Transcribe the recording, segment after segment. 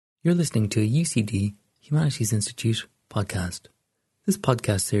You're listening to a UCD Humanities Institute podcast. This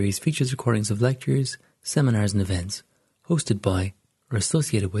podcast series features recordings of lectures, seminars and events hosted by or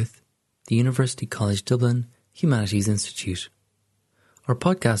associated with the University College Dublin Humanities Institute. Our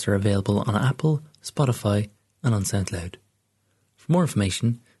podcasts are available on Apple, Spotify and on SoundCloud. For more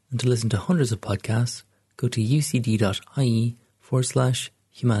information and to listen to hundreds of podcasts, go to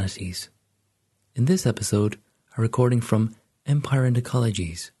ucd.ie/humanities. In this episode, a recording from Empire and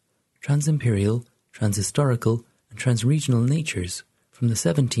Ecologies, Trans-Imperial, Trans-Historical and Trans-Regional Natures from the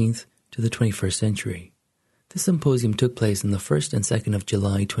 17th to the 21st century. This symposium took place on the 1st and 2nd of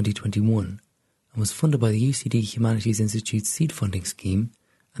July 2021 and was funded by the UCD Humanities Institute's seed funding scheme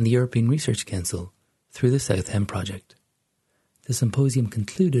and the European Research Council through the Southend project. The symposium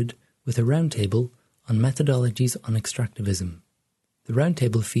concluded with a roundtable on methodologies on extractivism. The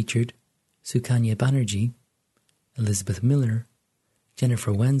roundtable featured Sukanya Banerjee, Elizabeth Miller,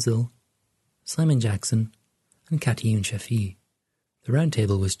 Jennifer Wenzel, Simon Jackson and Katiun Shafi. The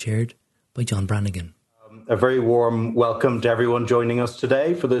roundtable was chaired by John Brannigan. A very warm welcome to everyone joining us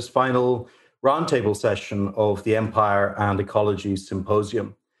today for this final roundtable session of the Empire and Ecology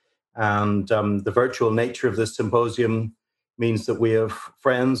Symposium. And the virtual nature of this symposium means that we have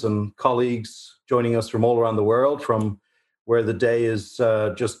friends and colleagues joining us from all around the world, from where the day is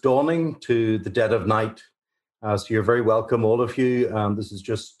just dawning to the dead of night. So you're very welcome, all of you. This is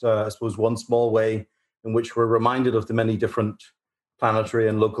just, I suppose, one small way in which we're reminded of the many different planetary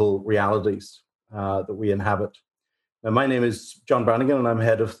and local realities that we inhabit. Now, my name is John Brannigan, and I'm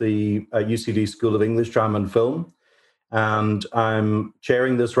head of the UCD School of English, Drama and Film. And I'm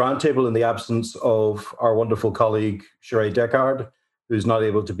chairing this roundtable in the absence of our wonderful colleague, Sheree Deckard, who's not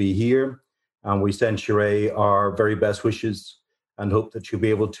able to be here. And we send Sheree our very best wishes and hope that she'll be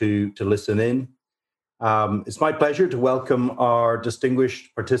able to listen in. It's my pleasure to welcome our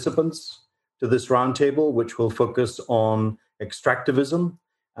distinguished participants to this roundtable, which will focus on extractivism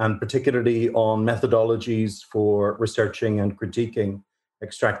and particularly on methodologies for researching and critiquing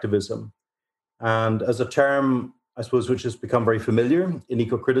extractivism. And as a term, I suppose, which has become very familiar in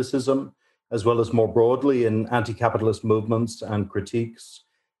eco-criticism, as well as more broadly in anti-capitalist movements and critiques,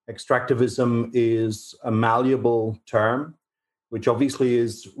 extractivism is a malleable term, which obviously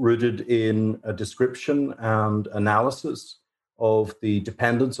is rooted in a description and analysis of the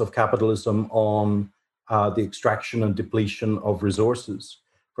dependence of capitalism on the extraction and depletion of resources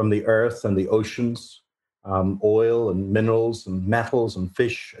from the earth and the oceans, oil and minerals and metals and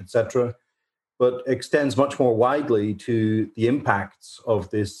fish, etc., but extends much more widely to the impacts of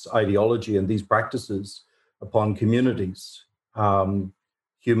this ideology and these practices upon communities,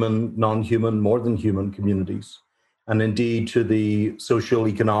 human, non-human, more than human communities, and indeed to the social,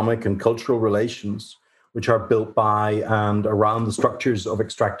 economic, and cultural relations which are built by and around the structures of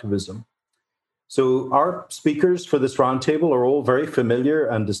extractivism. So our speakers for this roundtable are all very familiar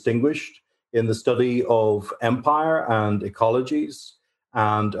and distinguished in the study of empire and ecologies,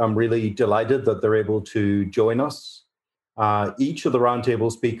 and I'm really delighted that they're able to join us. Each of the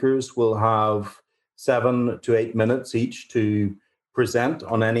roundtable speakers will have 7 to 8 minutes each to present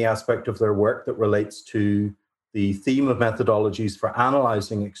on any aspect of their work that relates to the theme of methodologies for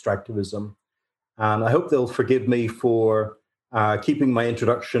analyzing extractivism. And I hope they'll forgive me for keeping my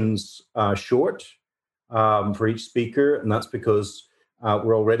introductions short for each speaker. And that's because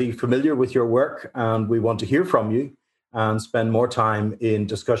we're already familiar with your work and we want to hear from you and spend more time in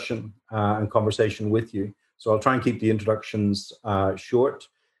discussion and conversation with you. So I'll try and keep the introductions short.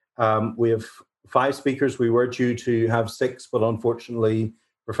 We have 5 speakers. We were due to have 6, but unfortunately,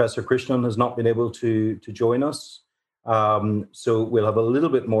 Professor Krishnan has not been able to join us. So we'll have a little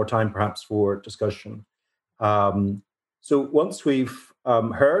bit more time perhaps for discussion. So once we've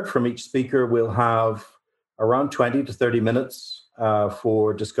heard from each speaker, we'll have around 20 to 30 minutes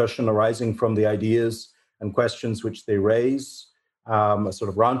for discussion arising from the ideas and questions which they raise, a sort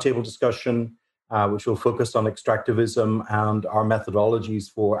of roundtable discussion, which will focus on extractivism and our methodologies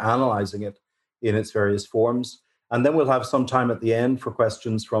for analyzing it in its various forms. And then we'll have some time at the end for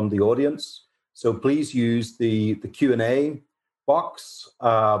questions from the audience. So please use the Q&A box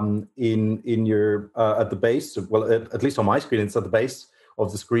in your at the base. Well, at least on my screen, it's at the base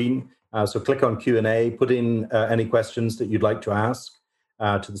of the screen. So click on Q&A, put in any questions that you'd like to ask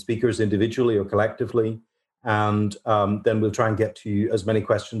to the speakers individually or collectively. And then we'll try and get to as many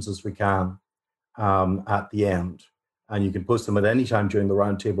questions as we can at the end. And you can post them at any time during the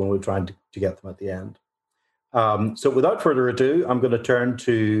roundtable, and we'll try to get them at the end. So without further ado, I'm going to turn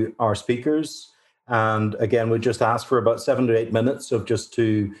to our speakers. And again, we just ask for about 7 to 8 minutes of just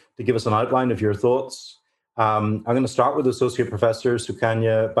to give us an outline of your thoughts. I'm going to start with Associate Professor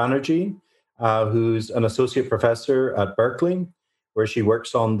Sukanya Banerjee, who's an Associate Professor at Berkeley, where she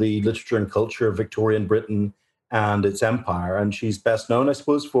works on the literature and culture of Victorian Britain and its empire. And she's best known, I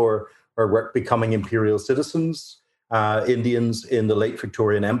suppose, for her work Becoming Imperial Citizens, Indians in the Late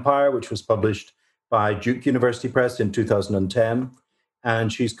Victorian Empire, which was published by Duke University Press in 2010.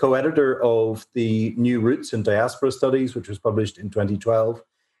 And she's co-editor of the New Roots in Diaspora Studies, which was published in 2012,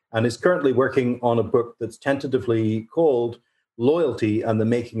 and is currently working on a book that's tentatively called Loyalty and the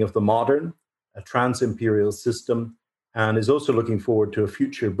Making of the Modern, a Trans-Imperial System, and is also looking forward to a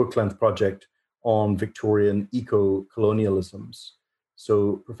future book-length project on Victorian eco-colonialisms.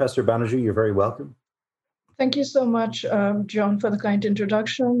 So, Professor Banerjee, you're very welcome. Thank you so much, John, for the kind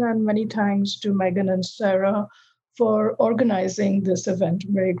introduction, and many thanks to Megan and Sarah for organizing this event.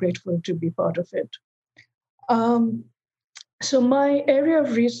 I'm very grateful to be part of it. So my area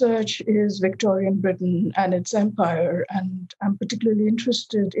of research is Victorian Britain and its empire, and I'm particularly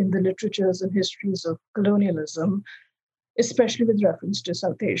interested in the literatures and histories of colonialism, especially with reference to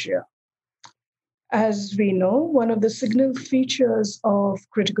South Asia. As we know, one of the signal features of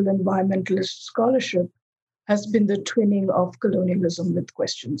critical environmentalist scholarship has been the twinning of colonialism with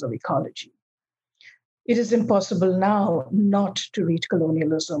questions of ecology. It is impossible now not to read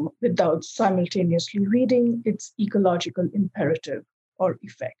colonialism without simultaneously reading its ecological imperative or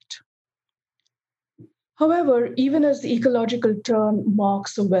effect. However, even as the ecological turn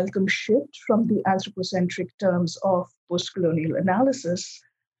marks a welcome shift from the anthropocentric terms of post-colonial analysis,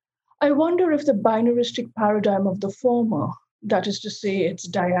 I wonder if the binaristic paradigm of the former, that is to say, its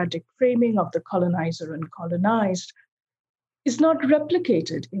dyadic framing of the colonizer and colonized, is not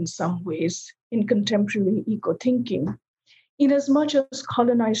replicated in some ways in contemporary eco-thinking, inasmuch as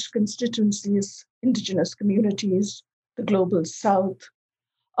colonized constituencies, indigenous communities, the global South,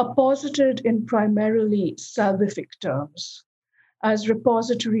 are posited in primarily salvific terms as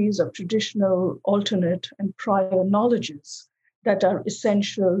repositories of traditional, alternate, and prior knowledges that are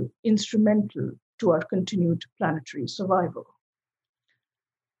essential, instrumental to our continued planetary survival.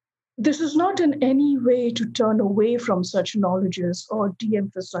 This is not in any way to turn away from such knowledges or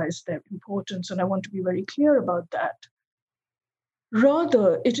de-emphasize their importance, and I want to be very clear about that.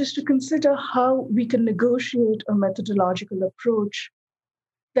 Rather, it is to consider how we can negotiate a methodological approach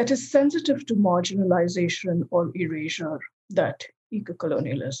that is sensitive to marginalization or erasure that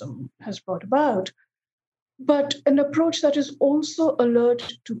eco-colonialism has brought about, but an approach that is also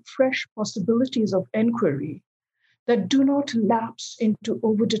alert to fresh possibilities of inquiry that do not lapse into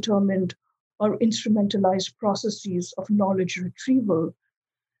overdetermined or instrumentalized processes of knowledge retrieval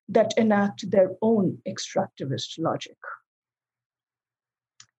that enact their own extractivist logic.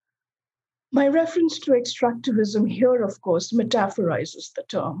 My reference to extractivism here, of course, metaphorizes the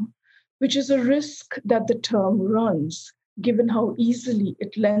term, which is a risk that the term runs, given how easily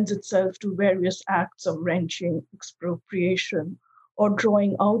it lends itself to various acts of wrenching, expropriation, or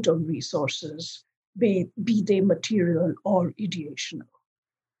drawing out of resources, be they material or ideational.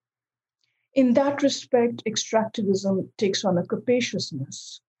 In that respect, extractivism takes on a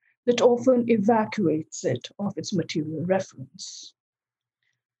capaciousness that often evacuates it of its material reference.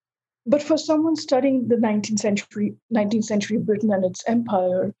 But for someone studying the 19th century Britain and its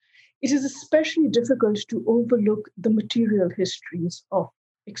empire, it is especially difficult to overlook the material histories of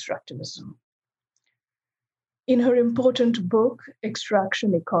extractivism. In her important book,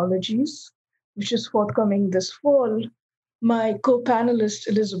 Extraction Ecologies, which is forthcoming this fall, my co-panelist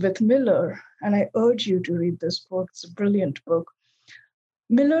Elizabeth Miller, and I urge you to read this book, it's a brilliant book.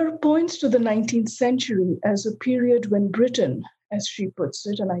 Miller points to the 19th century as a period when Britain, as she puts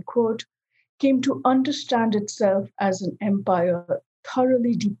it, and I quote, came to understand itself as an empire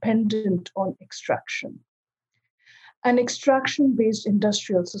thoroughly dependent on extraction. An extraction-based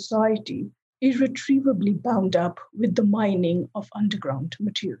industrial society irretrievably bound up with the mining of underground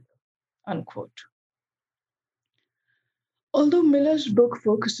material, unquote. Although Miller's book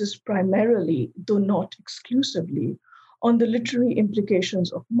focuses primarily, though not exclusively, on the literary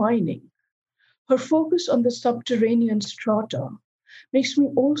implications of mining, her focus on the subterranean strata makes me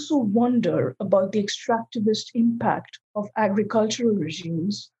also wonder about the extractivist impact of agricultural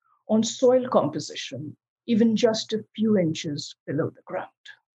regimes on soil composition, even just a few inches below the ground.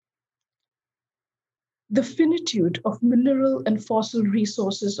 The finitude of mineral and fossil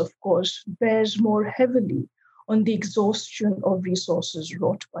resources, of course, bears more heavily on the exhaustion of resources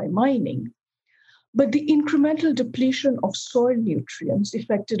wrought by mining, but the incremental depletion of soil nutrients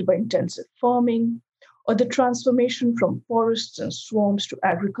effected by intensive farming, or the transformation from forests and swamps to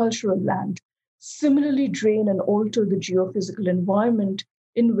agricultural land, similarly drain and alter the geophysical environment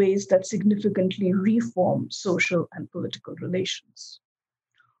in ways that significantly reform social and political relations.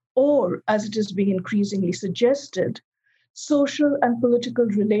 Or, as it is being increasingly suggested, social and political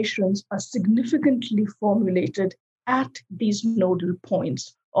relations are significantly formulated at these nodal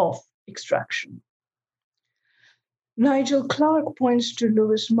points of extraction. Nigel Clark points to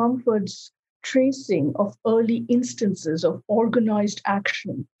Lewis Mumford's tracing of early instances of organized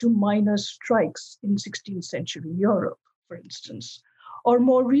action to miners' strikes in 16th century Europe, for instance. Or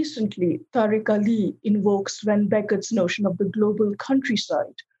more recently, Tariq Ali invokes Sven Beckett's notion of the global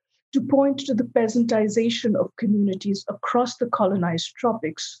countryside to point to the peasantization of communities across the colonized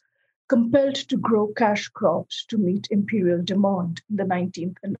tropics, compelled to grow cash crops to meet imperial demand in the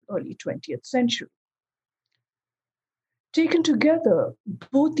 19th and early 20th century. Taken together,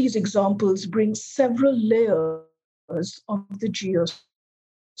 both these examples bring several layers of the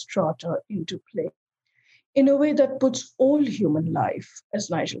geostrata into play in a way that puts all human life, as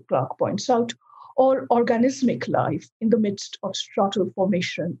Nigel Clark points out, or organismic life in the midst of stratal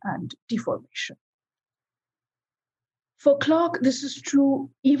formation and deformation. For Clark, this is true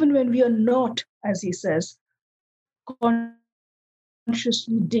even when we are not, as he says,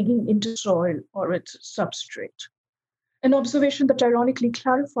 consciously digging into soil or its substrate. An observation that ironically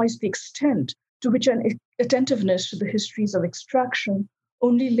clarifies the extent to which an attentiveness to the histories of extraction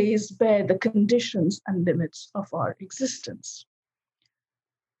only lays bare the conditions and limits of our existence.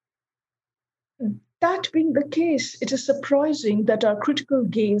 That being the case, it is surprising that our critical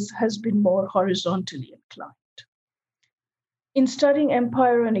gaze has been more horizontally inclined. In studying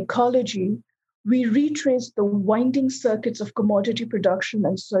empire and ecology, we retrace the winding circuits of commodity production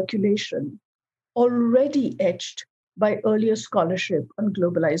and circulation, already etched by earlier scholarship on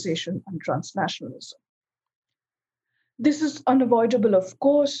globalization and transnationalism. This is unavoidable, of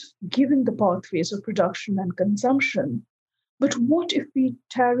course, given the pathways of production and consumption. But what if we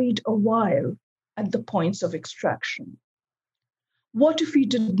tarried a while at the points of extraction? What if we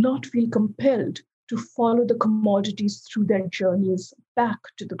did not feel compelled to follow the commodities through their journeys back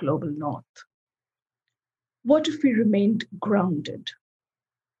to the global north? What if we remained grounded,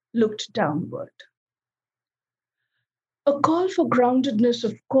 looked downward? A call for groundedness,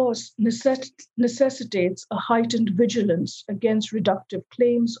 of course, necessitates a heightened vigilance against reductive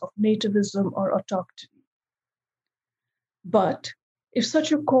claims of nativism or autochthony. But if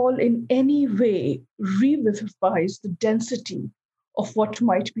such a call in any way revivifies the density of what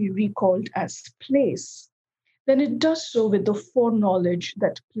might be recalled as place, then it does so with the foreknowledge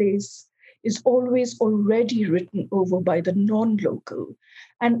that place is always already written over by the non-local,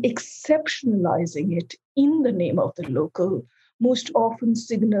 and exceptionalizing it in the name of the local most often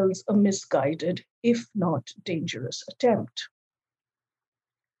signals a misguided, if not dangerous, attempt.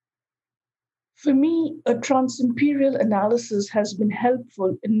 For me, a transimperial analysis has been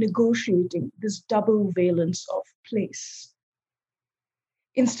helpful in negotiating this double valence of place.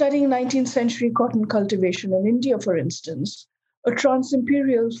 In studying 19th century cotton cultivation in India, for instance, a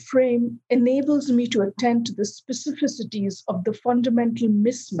transimperial frame enables me to attend to the specificities of the fundamental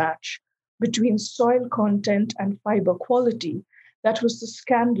mismatch between soil content and fiber quality that was the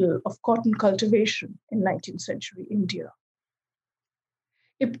scandal of cotton cultivation in 19th century India.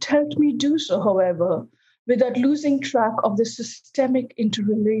 It helped me do so, however, without losing track of the systemic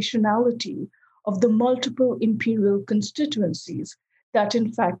interrelationality of the multiple imperial constituencies that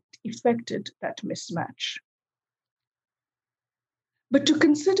in fact effected that mismatch. But to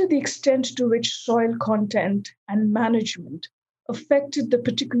consider the extent to which soil content and management affected the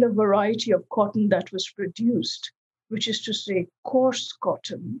particular variety of cotton that was produced, which is to say coarse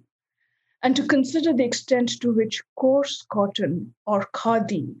cotton, and to consider the extent to which coarse cotton, or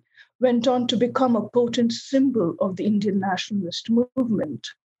khadi, went on to become a potent symbol of the Indian nationalist movement,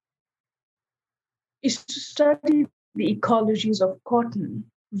 is to study the ecologies of cotton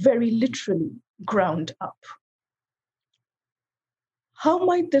very literally ground up. How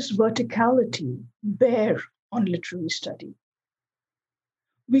might this verticality bear on literary study?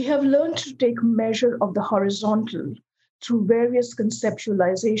 We have learned to take measure of the horizontal through various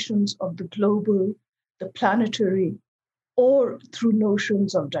conceptualizations of the global, the planetary, or through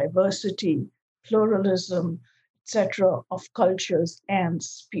notions of diversity, pluralism, etc., of cultures and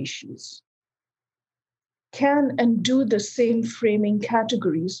species. Can and do the same framing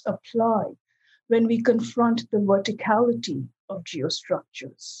categories apply when we confront the verticality of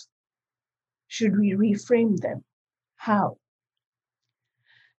geostructures? Should we reframe them? How?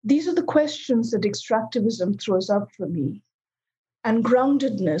 These are the questions that extractivism throws up for me, and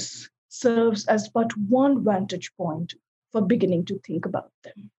groundedness serves as but one vantage point for beginning to think about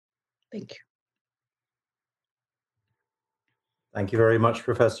them. Thank you. Thank you very much,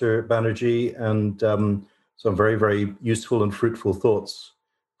 Professor Banerjee, and some very, very useful and fruitful thoughts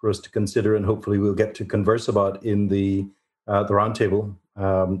for us to consider, and hopefully we'll get to converse about in the roundtable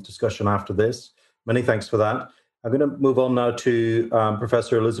discussion after this. Many thanks for that. I'm going to move on now to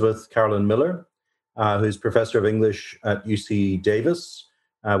Professor Elizabeth Carolyn Miller, who's Professor of English at UC Davis,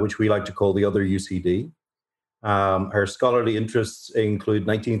 which we like to call the other UCD. Her scholarly interests include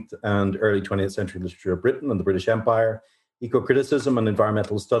 19th and early 20th century literature of Britain and the British Empire, eco-criticism and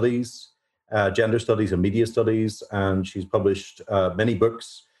environmental studies, gender studies and media studies, and she's published many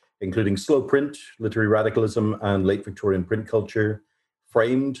books, including Slow Print, Literary Radicalism and Late Victorian Print Culture,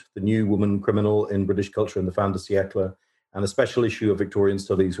 Framed, The New Woman Criminal in British Culture in the Fin de Siècle, and a special issue of Victorian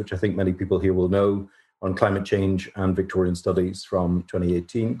Studies, which I think many people here will know, on climate change and Victorian studies from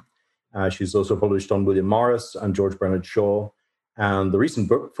 2018. She's also published on William Morris and George Bernard Shaw. And the recent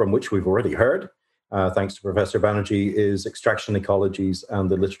book, from which we've already heard, thanks to Professor Banerjee, is Extraction Ecologies and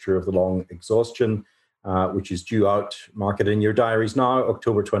the Literature of the Long Exhaustion, which is due out, mark it in your diaries now,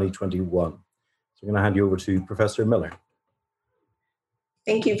 October 2021. So I'm going to hand you over to Professor Miller.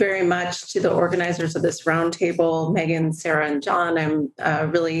 Thank you very much to the organizers of this roundtable, Megan, Sarah, and John.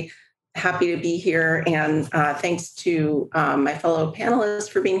 I'm really happy to be here, and thanks to my fellow panelists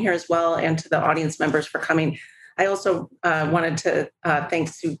for being here as well, and to the audience members for coming. I also wanted to thank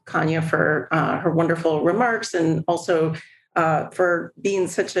Sukanya for her wonderful remarks, and also for being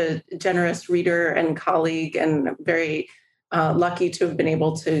such a generous reader and colleague, and very lucky to have been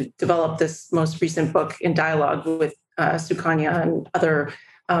able to develop this most recent book in dialogue with Sukanya and other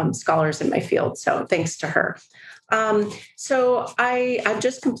scholars in my field. So thanks to her. So I've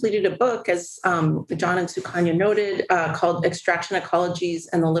just completed a book, as John and Sukanya noted, called Extraction Ecologies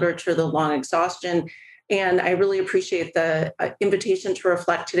and the Literature of the Long Exhaustion. And I really appreciate the invitation to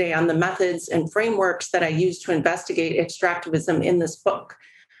reflect today on the methods and frameworks that I use to investigate extractivism in this book.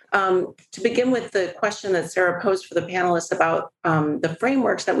 To begin with, the question that Sarah posed for the panelists about the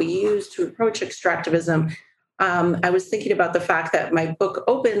frameworks that we use to approach extractivism, I was thinking about the fact that my book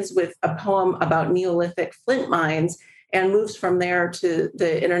opens with a poem about Neolithic flint mines and moves from there to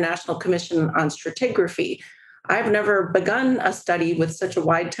the International Commission on Stratigraphy. I've never begun a study with such a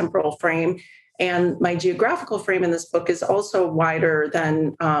wide temporal frame, and my geographical frame in this book is also wider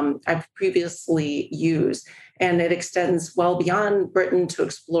than I've previously used. And it extends well beyond Britain to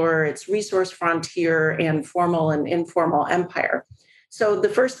explore its resource frontier and formal and informal empire. So the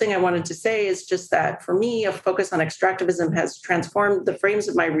first thing I wanted to say is just that for me, a focus on extractivism has transformed the frames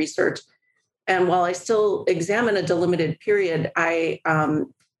of my research. And while I still examine a delimited period, I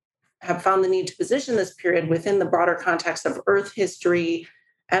have found the need to position this period within the broader context of Earth history,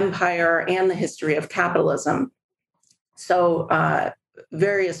 empire, and the history of capitalism. So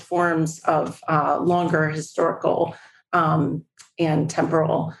various forms of longer historical and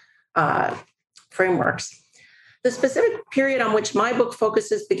temporal frameworks. The specific period on which my book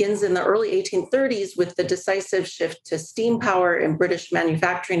focuses begins in the early 1830s with the decisive shift to steam power in British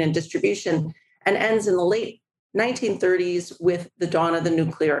manufacturing and distribution, and ends in the late 1930s with the dawn of the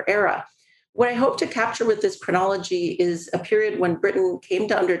nuclear era. What I hope to capture with this chronology is a period when Britain came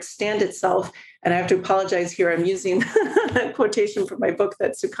to understand itself, and I have to apologize here, I'm using a quotation from my book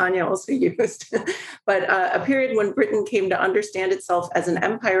that Sukanya also used, but a period when Britain came to understand itself as an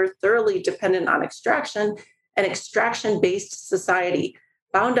empire thoroughly dependent on extraction, an extraction-based society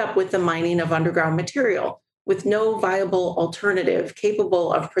bound up with the mining of underground material, with no viable alternative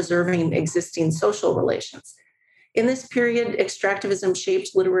capable of preserving existing social relations. In this period, extractivism shaped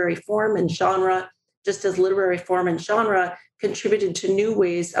literary form and genre, just as literary form and genre contributed to new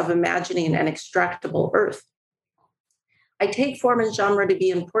ways of imagining an extractable Earth. I take form and genre to be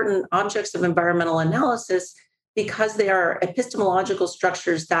important objects of environmental analysis because they are epistemological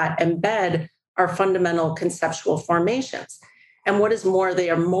structures that embed our fundamental conceptual formations. And what is more, they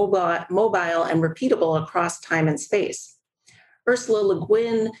are mobile and repeatable across time and space. Ursula Le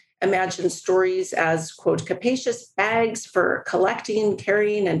Guin imagined stories as, quote, capacious bags for collecting,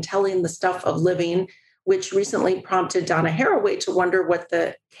 carrying, and telling the stuff of living, which recently prompted Donna Haraway to wonder what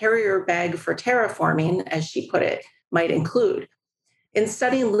the carrier bag for terraforming, as she put it, might include. In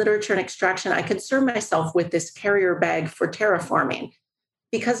studying literature and extraction, I concern myself with this carrier bag for terraforming.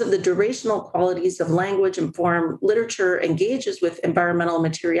 Because of the durational qualities of language and form, literature engages with environmental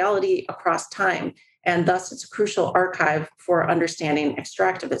materiality across time, and thus it's a crucial archive for understanding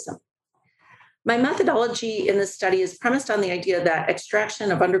extractivism. My methodology in this study is premised on the idea that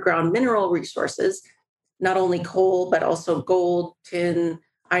extraction of underground mineral resources, not only coal, but also gold, tin,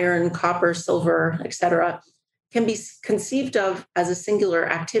 iron, copper, silver, etc., can be conceived of as a singular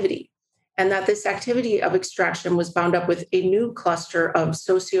activity. and that this activity of extraction was bound up with a new cluster of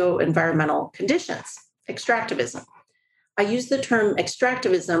socio-environmental conditions, extractivism. I use the term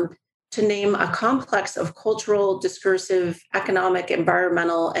extractivism to name a complex of cultural, discursive, economic,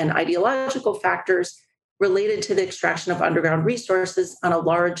 environmental, and ideological factors related to the extraction of underground resources on a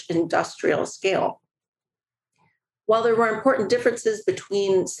large industrial scale. While there were important differences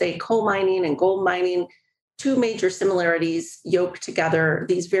between, say, coal mining and gold mining, two major similarities yoke together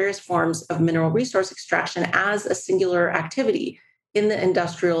these various forms of mineral resource extraction as a singular activity in the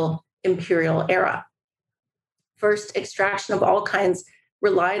industrial imperial era. First, extraction of all kinds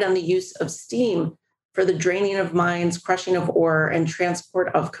relied on the use of steam for the draining of mines, crushing of ore, and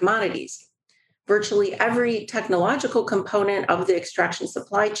transport of commodities. Virtually every technological component of the extraction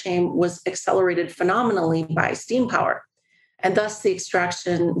supply chain was accelerated phenomenally by steam power. And thus the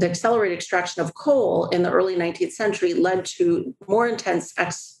accelerated extraction of coal in the early 19th century led to more intense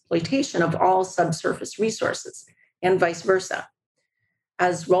exploitation of all subsurface resources and vice versa.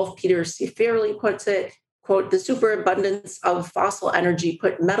 As Rolf Peter Sieferle puts it, quote, the superabundance of fossil energy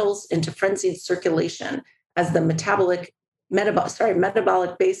put metals into frenzied circulation as the metabolic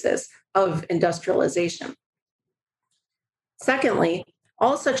basis of industrialization. Secondly,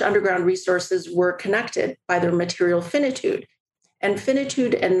 all such underground resources were connected by their material finitude, and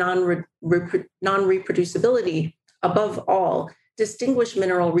finitude and non-reproducibility, above all, distinguish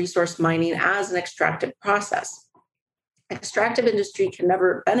mineral resource mining as an extractive process. Extractive industry can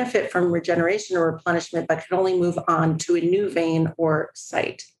never benefit from regeneration or replenishment, but can only move on to a new vein or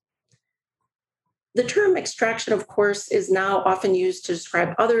site. The term extraction, of course, is now often used to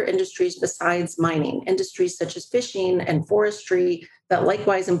describe other industries besides mining, industries such as fishing and forestry that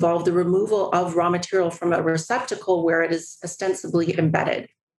likewise involve the removal of raw material from a receptacle where it is ostensibly embedded,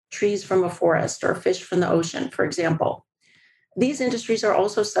 trees from a forest or fish from the ocean, for example. These industries are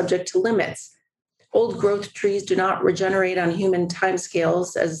also subject to limits. Old growth trees do not regenerate on human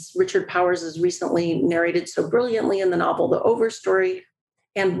timescales, as Richard Powers has recently narrated so brilliantly in the novel The Overstory.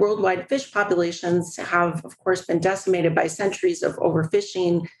 And worldwide fish populations have, of course, been decimated by centuries of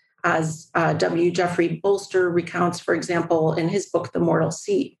overfishing, as W. Jeffrey Bolster recounts, for example, in his book, The Mortal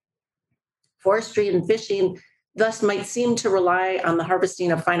Sea. Forestry and fishing thus might seem to rely on the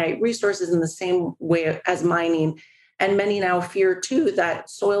harvesting of finite resources in the same way as mining. And many now fear, too, that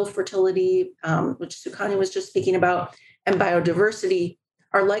soil fertility, which Sukanya was just speaking about, and biodiversity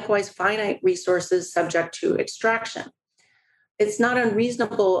are likewise finite resources subject to extraction. It's not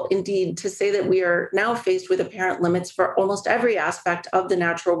unreasonable, indeed, to say that we are now faced with apparent limits for almost every aspect of the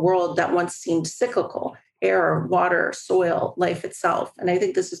natural world that once seemed cyclical: air, water, soil, life itself. And I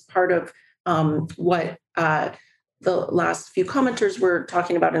think this is part of what the last few commenters were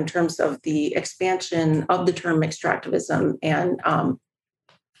talking about in terms of the expansion of the term extractivism and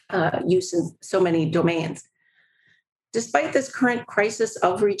use in so many domains. Despite this current crisis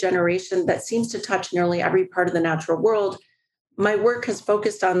of regeneration that seems to touch nearly every part of the natural world, my work has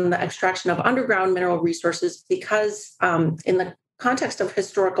focused on the extraction of underground mineral resources because in the context of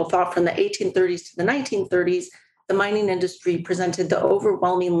historical thought from the 1830s to the 1930s, the mining industry presented the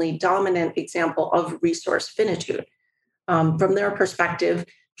overwhelmingly dominant example of resource finitude. From their perspective,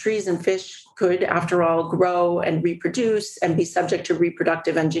 trees and fish could, after all, grow and reproduce and be subject to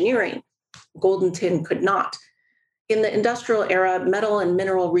reproductive engineering. Gold and tin could not. In the industrial era, metal and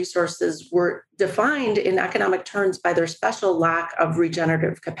mineral resources were defined in economic terms by their special lack of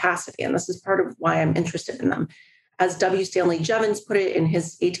regenerative capacity. And this is part of why I'm interested in them. As W. Stanley Jevons put it in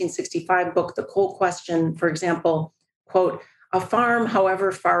his 1865 book, The Coal Question, for example, quote, a farm,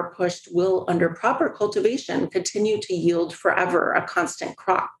 however far pushed, will, under proper cultivation, continue to yield forever a constant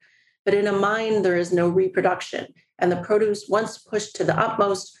crop. But in a mine, there is no reproduction, and the produce, once pushed to the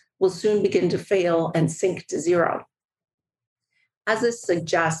utmost, will soon begin to fail and sink to zero. As this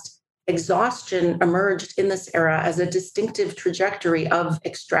suggests, exhaustion emerged in this era as a distinctive trajectory of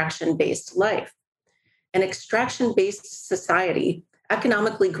extraction-based life. An extraction-based society,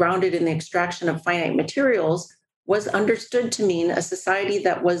 economically grounded in the extraction of finite materials, was understood to mean a society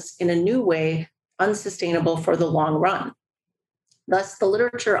that was, in a new way, unsustainable for the long run. Thus, the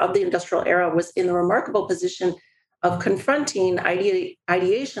literature of the industrial era was in the remarkable position of confronting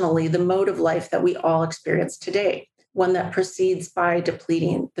ideationally the mode of life that we all experience today, one that proceeds by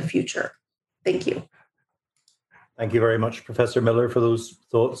depleting the future. Thank you. Thank you very much, Professor Miller, for those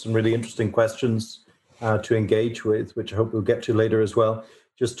thoughts and really interesting questions to engage with, which I hope we'll get to later as well.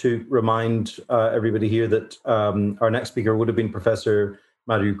 Just to remind everybody here that our next speaker would have been Professor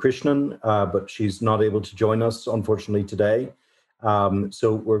Madhu Krishnan, but she's not able to join us, unfortunately, today.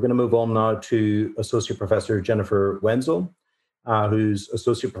 So we're going to move on now to Associate Professor Jennifer Wenzel. who's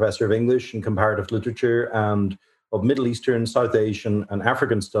Associate Professor of English and Comparative Literature and of Middle Eastern, South Asian, and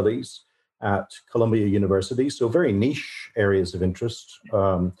African Studies at Columbia University. So very niche areas of interest,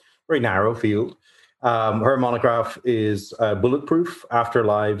 very narrow field. Her monograph is Bulletproof: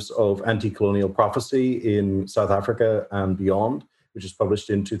 Afterlives of Anti-Colonial Prophecy in South Africa and Beyond, which is published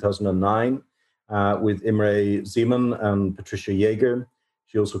in 2009 with Imre Zeman and Patricia Jaeger.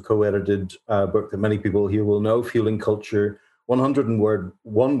 She also co-edited a book that many people here will know, Fueling Culture,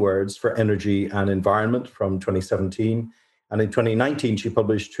 101 Words for Energy and Environment, from 2017. And in 2019, she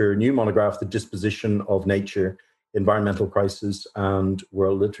published her new monograph, The Disposition of Nature, Environmental Crisis and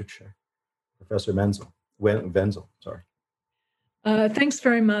World Literature. Professor Wenzel, sorry. Thanks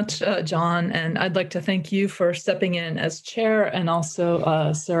very much, John. And I'd like to thank you for stepping in as chair, and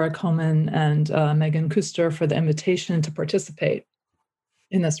also Sarah Komen and Megan Kuster for the invitation to participate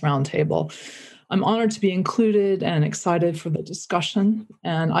in this roundtable. I'm honored to be included and excited for the discussion.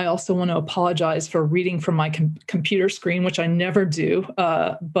 And I also want to apologize for reading from my computer screen, which I never do,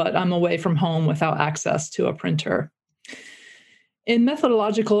 but I'm away from home without access to a printer. In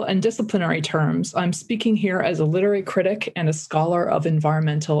methodological and disciplinary terms, I'm speaking here as a literary critic and a scholar of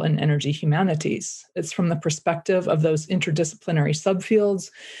environmental and energy humanities. It's from the perspective of those interdisciplinary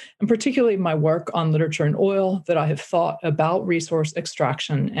subfields, and particularly my work on literature and oil, that I have thought about resource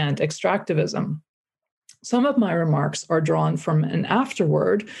extraction and extractivism. Some of my remarks are drawn from an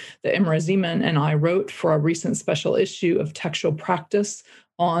afterword that Imre Zeman and I wrote for a recent special issue of Textual Practice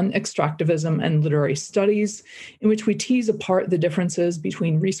on extractivism and literary studies, in which we tease apart the differences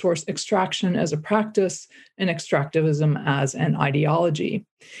between resource extraction as a practice and extractivism as an ideology.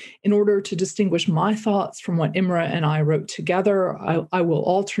 In order to distinguish my thoughts from what Imre and I wrote together, I will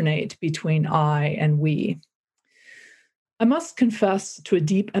alternate between I and we. I must confess to a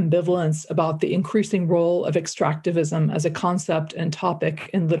deep ambivalence about the increasing role of extractivism as a concept and topic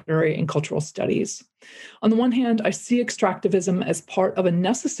in literary and cultural studies. On the one hand, I see extractivism as part of a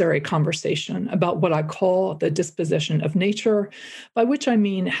necessary conversation about what I call the disposition of nature, by which I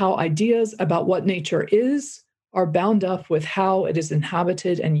mean how ideas about what nature is are bound up with how it is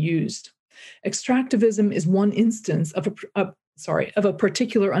inhabited and used. Extractivism is one instance of a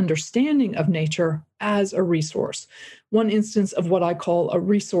particular understanding of nature as a resource, one instance of what I call a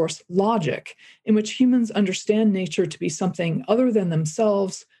resource logic, in which humans understand nature to be something other than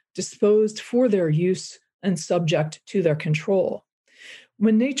themselves, disposed for their use and subject to their control.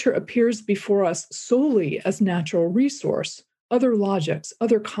 When nature appears before us solely as natural resource, other logics,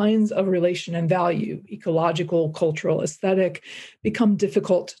 other kinds of relation and value, ecological, cultural, aesthetic, become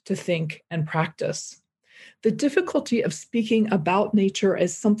difficult to think and practice. The difficulty of speaking about nature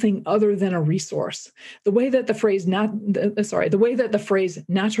as something other than a resource, the way that the phrase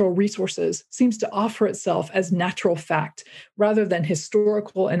natural resources seems to offer itself as natural fact rather than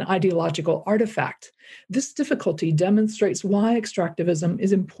historical and ideological artifact. This difficulty demonstrates why extractivism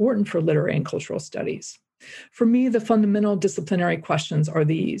is important for literary and cultural studies. For me, the fundamental disciplinary questions are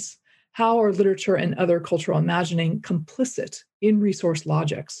these: how are literature and other cultural imagining complicit in resource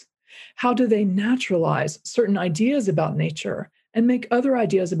logics? How do they naturalize certain ideas about nature and make other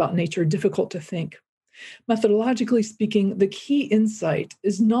ideas about nature difficult to think? Methodologically speaking, the key insight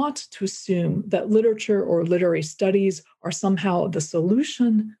is not to assume that literature or literary studies are somehow the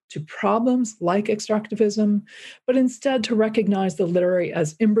solution to problems like extractivism, but instead to recognize the literary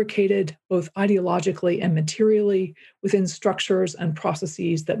as imbricated both ideologically and materially within structures and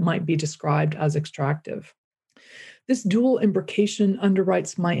processes that might be described as extractive. This dual imbrication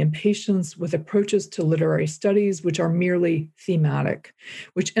underwrites my impatience with approaches to literary studies which are merely thematic,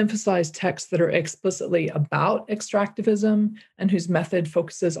 which emphasize texts that are explicitly about extractivism and whose method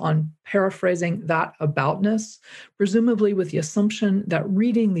focuses on paraphrasing that aboutness, presumably with the assumption that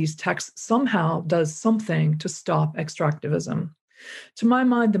reading these texts somehow does something to stop extractivism. To my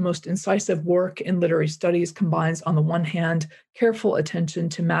mind, the most incisive work in literary studies combines, on the one hand, careful attention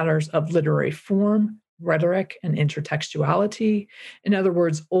to matters of literary form, rhetoric, and intertextuality. In other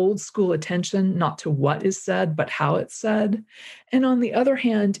words, old school attention not to what is said, but how it's said. And on the other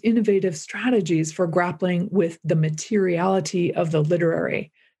hand, innovative strategies for grappling with the materiality of the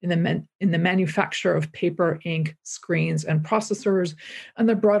literary in the manufacture of paper, ink, screens, and processors, and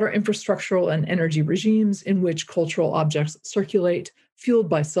the broader infrastructural and energy regimes in which cultural objects circulate, fueled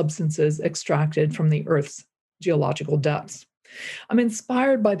by substances extracted from the Earth's geological depths. I'm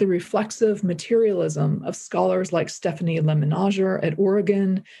inspired by the reflexive materialism of scholars like Stephanie Lemenager at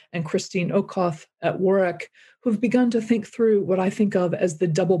Oregon and Christine Okoth at Warwick, who have begun to think through what I think of as the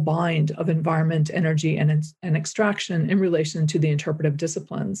double bind of environment, energy, and extraction in relation to the interpretive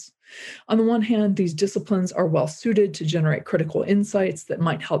disciplines. On the one hand, these disciplines are well suited to generate critical insights that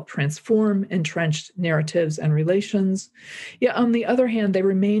might help transform entrenched narratives and relations. Yet on the other hand, they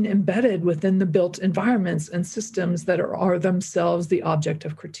remain embedded within the built environments and systems that are themselves the object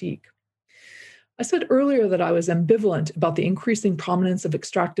of critique. I said earlier that I was ambivalent about the increasing prominence of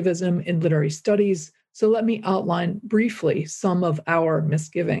extractivism in literary studies, so let me outline briefly some of our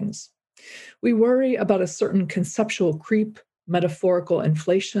misgivings. We worry about a certain conceptual creep, metaphorical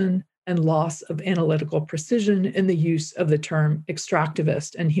inflation, and loss of analytical precision in the use of the term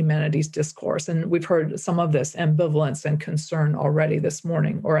extractivist in humanities discourse. And we've heard some of this ambivalence and concern already this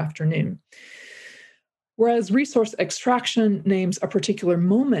morning or afternoon. Whereas resource extraction names a particular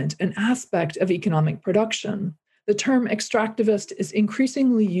moment, an aspect of economic production, the term extractivist is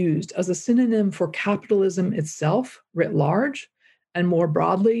increasingly used as a synonym for capitalism itself, writ large, and more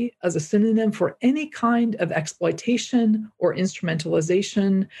broadly, as a synonym for any kind of exploitation or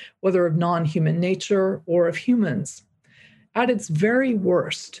instrumentalization, whether of non-human nature or of humans. At its very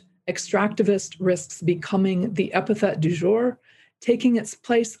worst, extractivist risks becoming the epithet du jour, taking its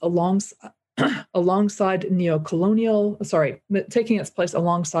place alongside neoliberal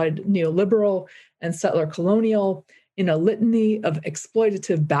and settler colonial in a litany of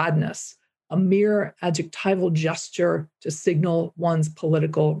exploitative badness, a mere adjectival gesture to signal one's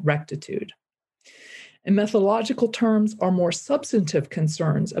political rectitude. In methodological terms, our more substantive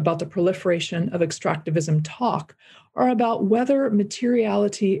concerns about the proliferation of extractivism talk are about whether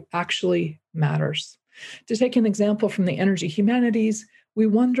materiality actually matters. To take an example from the energy humanities, we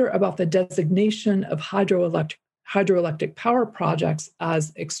wonder about the designation of hydroelectric power projects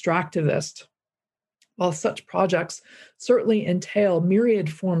as extractivist. While such projects certainly entail myriad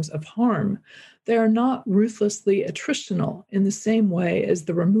forms of harm, they are not ruthlessly attritional in the same way as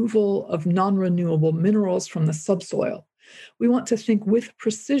the removal of non-renewable minerals from the subsoil. We want to think with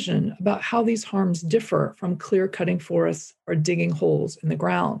precision about how these harms differ from clear-cutting forests or digging holes in the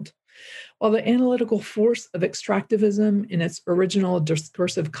ground. While the analytical force of extractivism in its original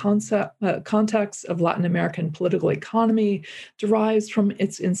discursive context of Latin American political economy derives from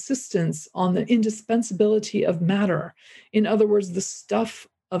its insistence on the indispensability of matter, in other words, the stuff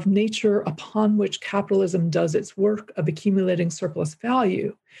of nature upon which capitalism does its work of accumulating surplus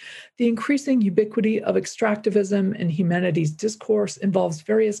value, the increasing ubiquity of extractivism in humanities discourse involves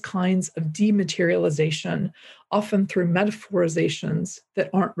various kinds of dematerialization, often through metaphorizations that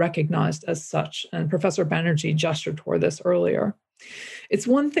aren't recognized as such. And Professor Banerjee gestured toward this earlier. It's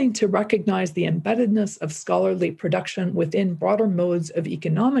one thing to recognize the embeddedness of scholarly production within broader modes of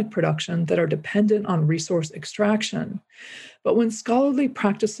economic production that are dependent on resource extraction. But when scholarly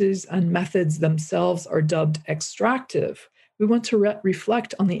practices and methods themselves are dubbed extractive, we want to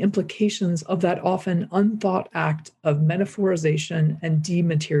reflect on the implications of that often unthought act of metaphorization and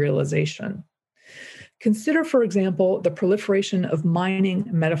dematerialization. Consider, for example, the proliferation of mining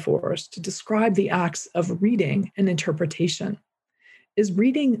metaphors to describe the acts of reading and interpretation. Is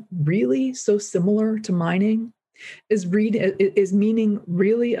reading really so similar to mining? Is meaning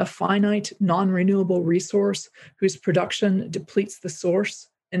really a finite, non-renewable resource whose production depletes the source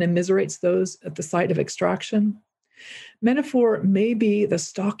and immiserates those at the site of extraction? Metaphor may be the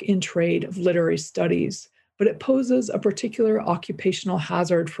stock in trade of literary studies, but it poses a particular occupational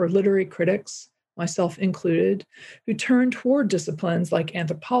hazard for literary critics, myself included, who turn toward disciplines like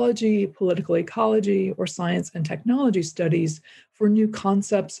anthropology, political ecology, or science and technology studies for new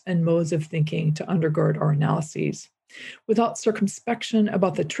concepts and modes of thinking to undergird our analyses. Without circumspection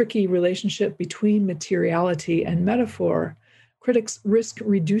about the tricky relationship between materiality and metaphor, critics risk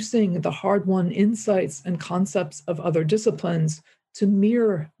reducing the hard-won insights and concepts of other disciplines to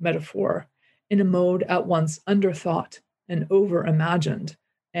mere metaphor in a mode at once underthought and over-imagined,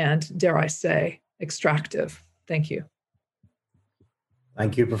 and, dare I say, extractive. Thank you.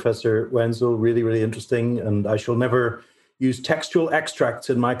 Thank you, Professor Wenzel. Really, really interesting. And I shall never use textual extracts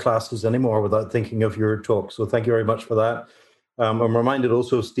in my classes anymore without thinking of your talk. So thank you very much for that. I'm reminded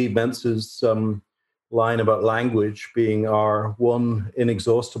also of Steve Mentz's line about language being our one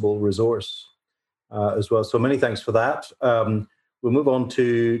inexhaustible resource as well. So many thanks for that. We'll move on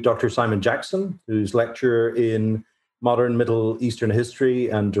to Dr. Simon Jackson, who's lecturer in Modern Middle Eastern History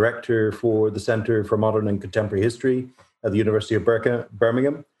and Director for the Center for Modern and Contemporary History at the University of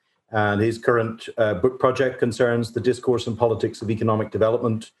Birmingham. And his current book project concerns the discourse and politics of economic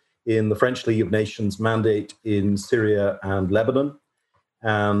development in the French League of Nations mandate in Syria and Lebanon.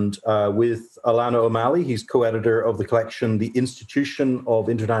 And with Alana O'Malley, he's co-editor of the collection The Institution of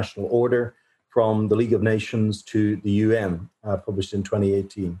International Order from the League of Nations to the UN, published in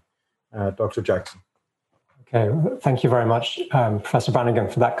 2018. Dr. Jackson. Okay, thank you very much, Professor Brannigan,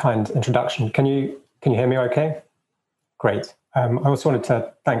 for that kind introduction. Can you hear me okay? Great. I also wanted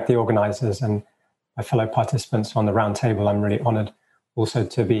to thank the organizers and my fellow participants on the roundtable. I'm really honored also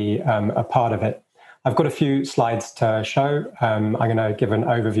to be a part of it. I've got a few slides to show. I'm going to give an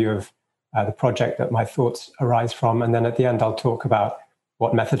overview of the project that my thoughts arise from, and then at the end I'll talk about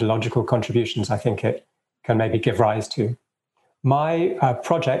what methodological contributions I think it can maybe give rise to. My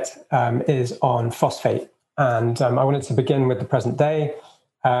project is on phosphate, and I wanted to begin with the present day.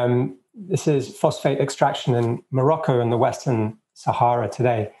 This is phosphate extraction in Morocco and the Western Sahara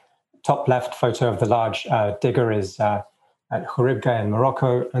today. Top left photo of the large digger is at Khouribga in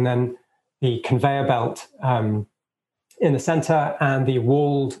Morocco, and then the conveyor belt in the center and the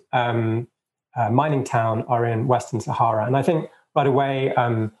walled mining town are in Western Sahara. And I think right away,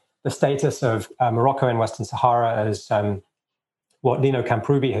 the status of Morocco in Western Sahara as what Lino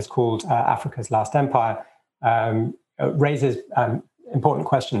Camprubi has called Africa's last empire raises important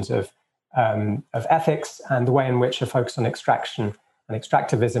questions of ethics and the way in which a focus on extraction and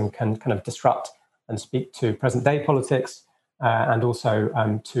extractivism can kind of disrupt and speak to present day politics and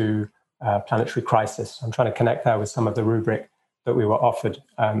also to planetary crisis. I'm trying to connect there with some of the rubric that we were offered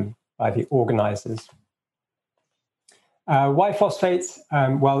by the organizers. Why phosphates?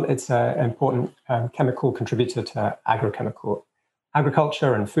 Well, it's an important chemical contributor to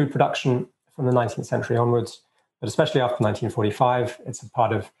agriculture and food production from the 19th century onwards, but especially after 1945. It's a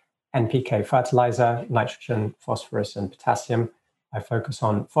part of NPK fertilizer, nitrogen, phosphorus, and potassium. I focus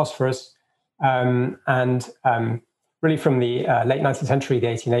on phosphorus. And really from the late 19th century, the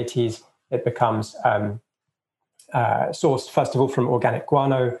 1880s, it becomes sourced, first of all, from organic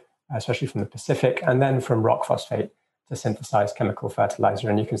guano, especially from the Pacific, and then from rock phosphate to synthesize chemical fertilizer.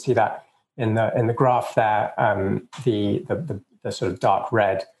 And you can see that in the graph there, the sort of dark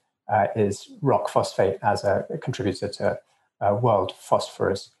red is rock phosphate as a contributor to world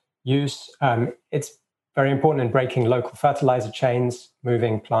phosphorus use. It's very important in breaking local fertilizer chains,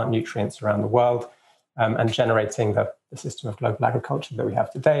 moving plant nutrients around the world, and generating the system of global agriculture that we have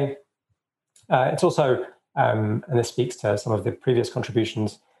today. It's also, and this speaks to some of the previous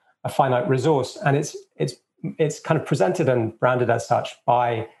contributions, a finite resource, and it's kind of presented and branded as such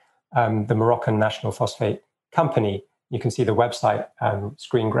by the Moroccan National Phosphate Company. You can see the website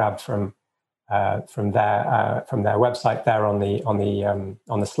screen grab from their website there on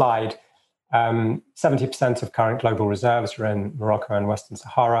the slide. 70% of current global reserves are in Morocco and Western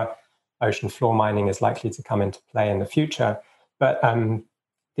Sahara. Ocean floor mining is likely to come into play in the future, but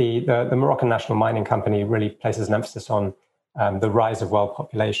the Moroccan National Mining Company really places an emphasis on the rise of world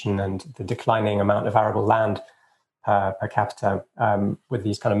population and the declining amount of arable land per capita, with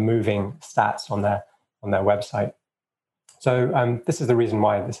these kind of moving stats on their website. So this is the reason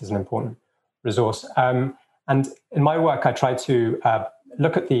why this is an important resource. And in my work, I try to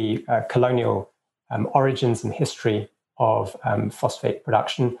look at the colonial origins and history of phosphate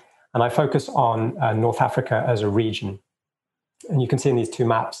production, and I focus on North Africa as a region. And you can see in these two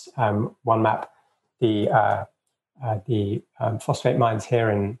maps, one map, the phosphate mines here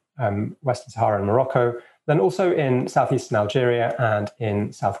in Western Sahara and Morocco, then also in southeastern Algeria and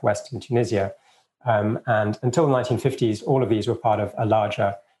in southwestern Tunisia. And until the 1950s, all of these were part of a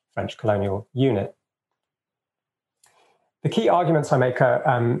larger French colonial unit. The key arguments I make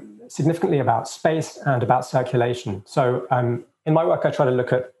are significantly about space and about circulation. So in my work, I try to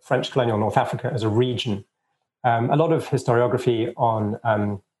look at French colonial North Africa as a region. A lot of historiography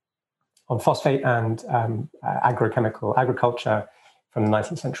on phosphate and agriculture from the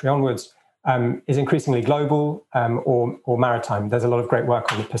 19th century onwards is increasingly global or maritime. There's a lot of great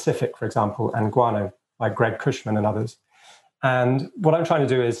work on the Pacific, for example, and guano by Greg Cushman and others. And what I'm trying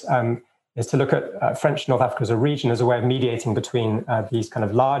to do is to look at French North Africa as a region as a way of mediating between these kind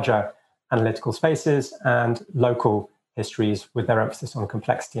of larger analytical spaces and local histories with their emphasis on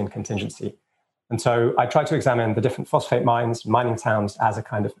complexity and contingency. And so I try to examine the different phosphate mines, mining towns as a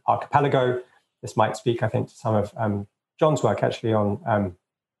kind of archipelago. This might speak, I think, to some of John's work actually on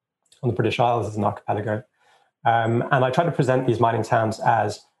the British Isles as an archipelago. And I try to present these mining towns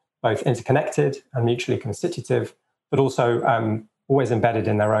as both interconnected and mutually constitutive, but also always embedded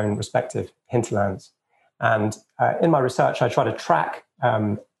in their own respective hinterlands. And in my research, I try to track,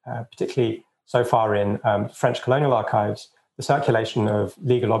 particularly so far in French colonial archives, the circulation of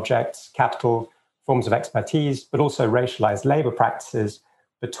legal objects, capital, forms of expertise, but also racialized labor practices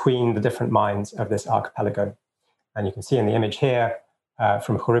between the different mines of this archipelago. And you can see in the image here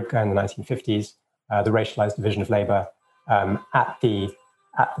from Khouribga in the 1950s, the racialized division of labor at the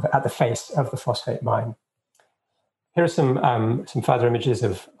at the face of the phosphate mine. Here are some further images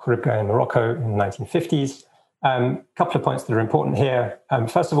of Khouribga in Morocco in the 1950s. A couple of points that are important here.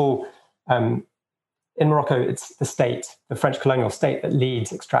 First of all, in Morocco, it's the state, the French colonial state, that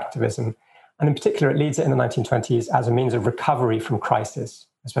leads extractivism. And in particular, it leads it in the 1920s as a means of recovery from crisis,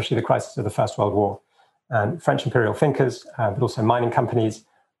 especially the crisis of the First World War. And French imperial thinkers, but also mining companies,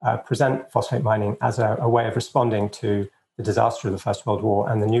 present phosphate mining as a way of responding to the disaster of the First World War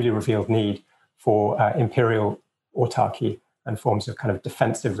and the newly revealed need for imperial autarky and forms of kind of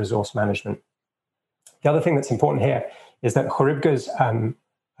defensive resource management. The other thing that's important here is that Khouribga's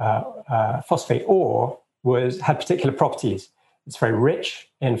phosphate ore had particular properties. It's very rich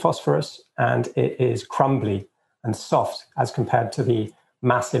in phosphorus and it is crumbly and soft as compared to the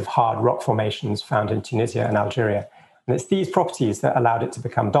massive hard rock formations found in Tunisia and Algeria. And it's these properties that allowed it to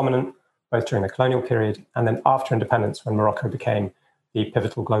become dominant both during the colonial period and then after independence, when Morocco became the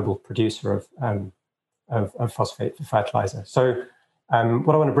pivotal global producer of phosphate for fertilizer. So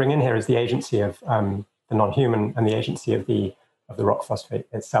what I want to bring in here is the agency of the non-human and the agency of the rock phosphate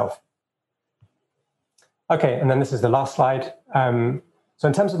itself. Okay, and then this is the last slide. So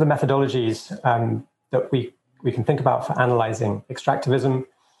in terms of the methodologies that we can think about for analyzing extractivism,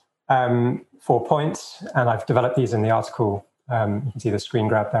 4 points, and I've developed these in the article. You can see the screen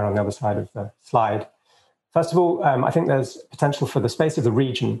grab there on the other side of the slide. First of all, I think there's potential for the space of the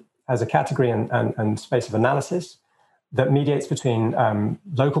region as a category and space of analysis that mediates between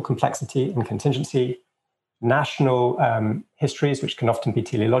local complexity and contingency, national histories, which can often be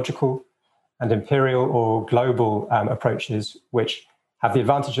teleological, and imperial or global approaches, which have the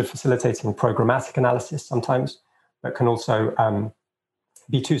advantage of facilitating programmatic analysis sometimes, but can also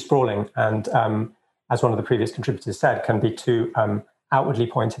be too sprawling and, as one of the previous contributors said, can be too outwardly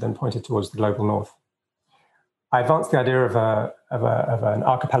pointed and pointed towards the global north. I advanced the idea of an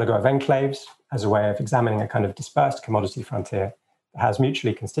archipelago of enclaves as a way of examining a kind of dispersed commodity frontier that has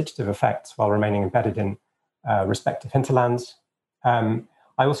mutually constitutive effects while remaining embedded in respective hinterlands.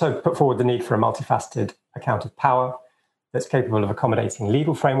 I also put forward the need for a multifaceted account of power that's capable of accommodating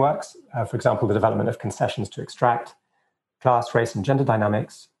legal frameworks, for example, the development of concessions to extract, class, race, and gender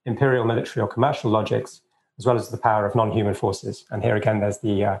dynamics, imperial, military, or commercial logics, as well as the power of non-human forces. And here again, there's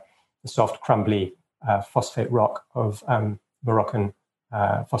the soft, crumbly phosphate rock of Moroccan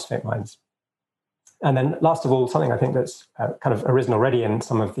phosphate mines. And then last of all, something I think that's kind of arisen already in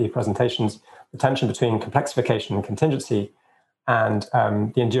some of the presentations, the tension between complexification and contingency, and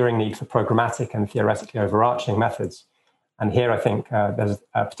the enduring need for programmatic and theoretically overarching methods. And here I think there's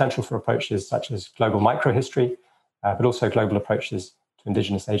a potential for approaches such as global microhistory, but also global approaches to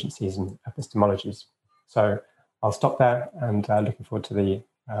indigenous agencies and epistemologies. So I'll stop there and looking forward to the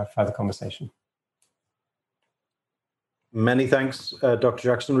further conversation. Many thanks, Dr.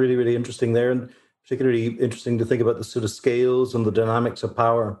 Jackson. Really, really interesting there, and particularly interesting to think about the sort of scales and the dynamics of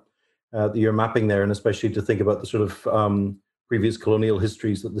power that you're mapping there, and especially to think about the sort of previous colonial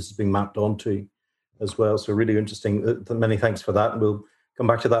histories that this is being mapped onto as well. So really interesting. Many thanks for that. And we'll come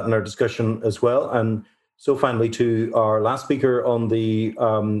back to that in our discussion as well. And so finally to our last speaker on the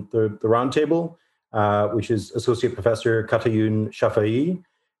roundtable, which is Associate Professor Katayoun Shafai,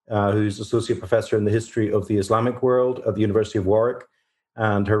 who's Associate Professor in the History of the Islamic World at the University of Warwick.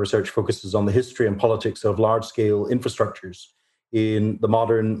 And her research focuses on the history and politics of large-scale infrastructures in the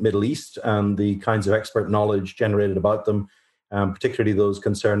modern Middle East and the kinds of expert knowledge generated about them, particularly those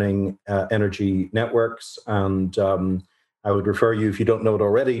concerning energy networks. And I would refer you, if you don't know it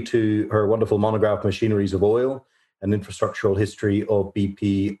already, to her wonderful monograph, Machineries of Oil, an infrastructural history of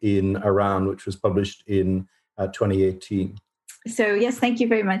BP in Iran, which was published in 2018. So yes, thank you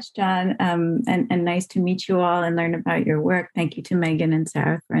very much, John, and nice to meet you all and learn about your work. Thank you to Megan and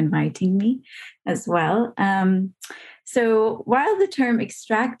Sarah for inviting me as well. So while the term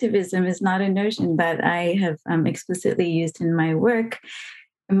extractivism is not a notion that I have explicitly used in my work,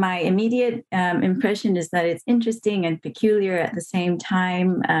 my immediate impression is that it's interesting and peculiar at the same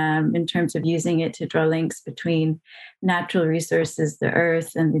time in terms of using it to draw links between natural resources, the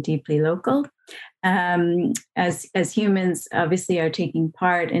earth, and the deeply local. As humans obviously are taking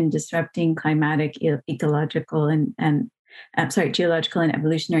part in disrupting climatic, ecological, geological and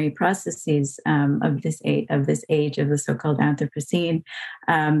evolutionary processes of this age of the so-called Anthropocene.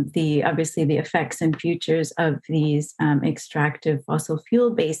 Obviously the effects and futures of these extractive fossil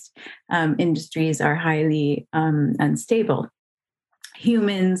fuel-based industries are highly unstable.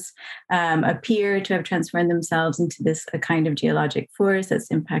 humans appear to have transformed themselves into this a kind of geologic force that's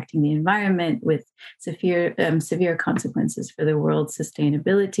impacting the environment with severe consequences for the world's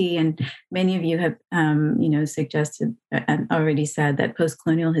sustainability. And many of you have, suggested and already said that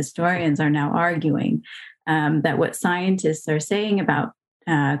post-colonial historians are now arguing that what scientists are saying about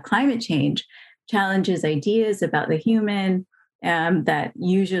climate change challenges ideas about the human that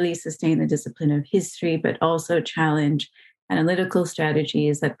usually sustain the discipline of history, but also challenge analytical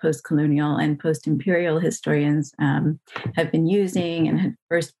strategies that post-colonial and post-imperial historians have been using and had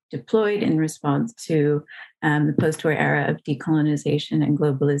first deployed in response to the post-war era of decolonization and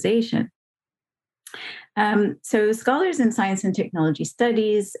globalization. So scholars in science and technology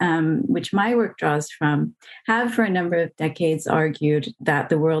studies, which my work draws from, have for a number of decades argued that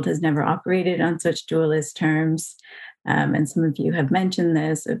the world has never operated on such dualist terms. And some of you have mentioned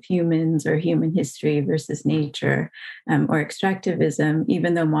this, of humans or human history versus nature or extractivism,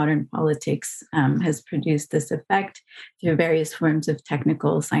 even though modern politics has produced this effect through various forms of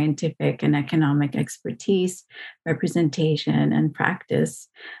technical, scientific, and economic expertise, representation, and practice.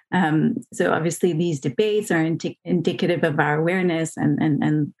 So obviously these debates are indicative of our awareness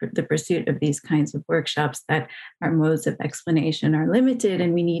and the pursuit of these kinds of workshops that our modes of explanation are limited,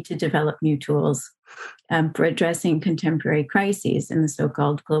 and we need to develop new tools for addressing contemporary crises in the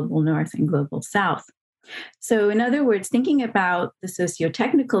so-called global north and global south. So in other words, thinking about the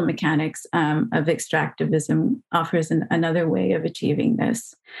socio-technical mechanics of extractivism offers another way of achieving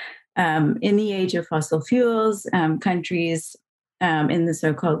this. In the age of fossil fuels, countries in the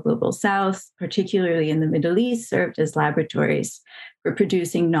so-called global south, particularly in the Middle East, served as laboratories for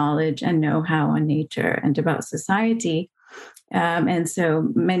producing knowledge and know-how on nature and about society. And so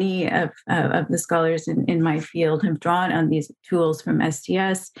many of the scholars in my field have drawn on these tools from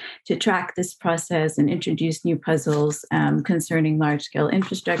STS to track this process and introduce new puzzles concerning large-scale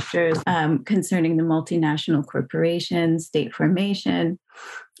infrastructures, concerning the multinational corporations, state formation,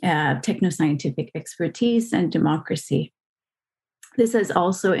 technoscientific expertise, and democracy. This has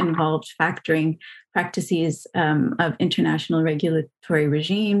also involved factoring practices of international regulatory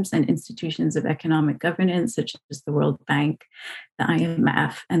regimes and institutions of economic governance, such as the World Bank, the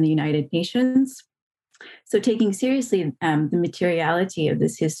IMF, and the United Nations. So taking seriously the materiality of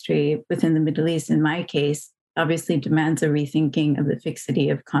this history within the Middle East, in my case, obviously demands a rethinking of the fixity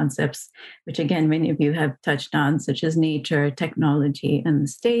of concepts, which again, many of you have touched on, such as nature, technology, and the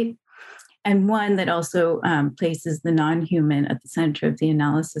state. And one that also places the non-human at the center of the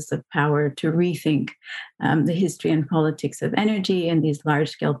analysis of power to rethink the history and politics of energy and these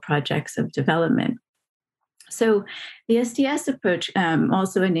large-scale projects of development. So the STS approach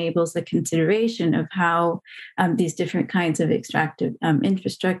also enables the consideration of how these different kinds of extractive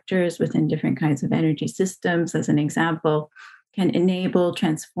infrastructures within different kinds of energy systems, as an example, can enable,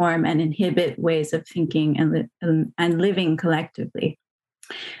 transform, and inhibit ways of thinking and living collectively.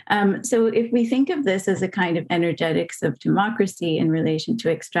 So if we think of this as a kind of energetics of democracy in relation to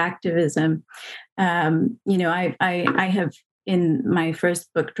extractivism, I have in my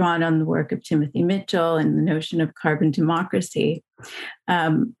first book drawn on the work of Timothy Mitchell and the notion of carbon democracy,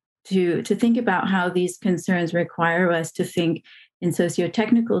 to think about how these concerns require us to think in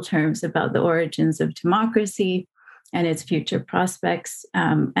socio-technical terms about the origins of democracy and its future prospects.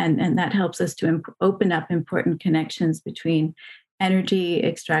 And that helps us to open up important connections between energy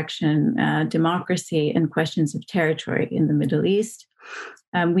extraction, democracy, and questions of territory in the Middle East.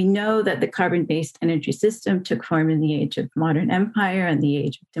 We know that the carbon-based energy system took form in the age of modern empire and the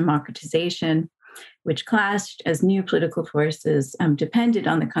age of democratization, which clashed as new political forces depended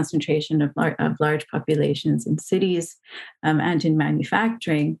on the concentration of large populations in cities and in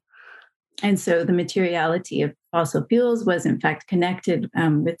manufacturing. And so the materiality of fossil fuels was in fact connected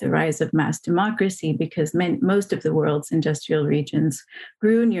with the rise of mass democracy, because most of the world's industrial regions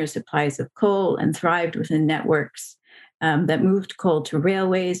grew near supplies of coal and thrived within networks that moved coal to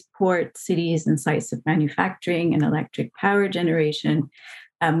railways, ports, cities, and sites of manufacturing and electric power generation,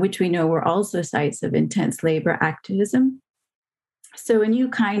 which we know were also sites of intense labor activism. So a new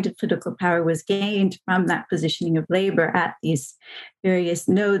kind of political power was gained from that positioning of labor at these various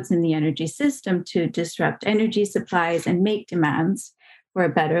nodes in the energy system to disrupt energy supplies and make demands for a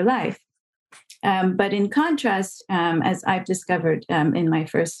better life. But in contrast, as I've discovered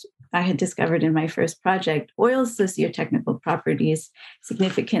I had discovered in my first project, oil's socio-technical properties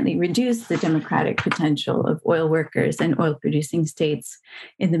significantly reduced the democratic potential of oil workers and oil-producing states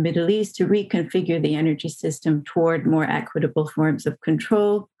in the Middle East to reconfigure the energy system toward more equitable forms of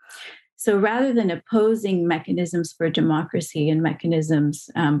control. So rather than opposing mechanisms for democracy and mechanisms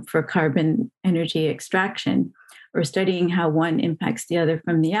for carbon energy extraction, or studying how one impacts the other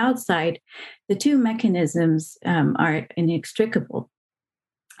from the outside, the two mechanisms are inextricable.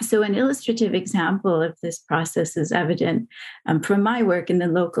 So an illustrative example of this process is evident from my work in the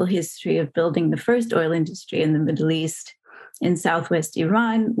local history of building the first oil industry in the Middle East in southwest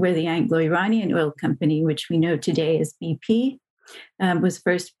Iran, where the Anglo-Iranian Oil Company, which we know today as BP, was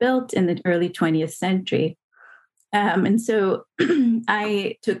first built in the early 20th century. And so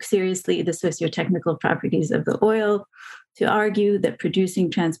I took seriously the socio-technical properties of the oil to argue that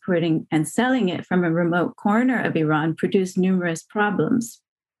producing, transporting, and selling it from a remote corner of Iran produced numerous problems,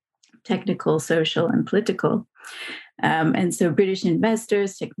 technical, social, and political. And so British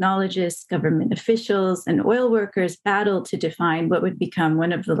investors, technologists, government officials, and oil workers battled to define what would become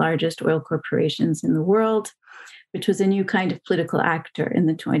one of the largest oil corporations in the world, which was a new kind of political actor in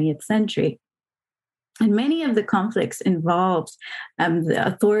the 20th century. And many of the conflicts involved the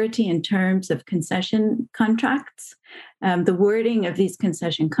authority in terms of concession contracts, the wording of these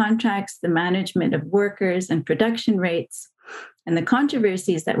concession contracts, the management of workers and production rates, and the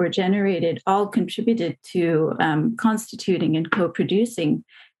controversies that were generated all contributed to constituting and co-producing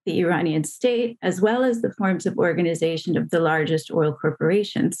the Iranian state, as well as the forms of organization of the largest oil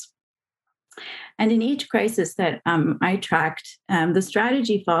corporations. And in each crisis that I tracked, the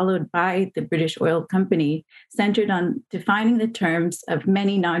strategy followed by the British Oil Company centered on defining the terms of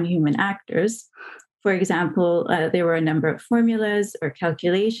many non-human actors. For example, there were a number of formulas or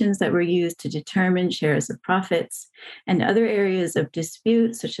calculations that were used to determine shares of profits and other areas of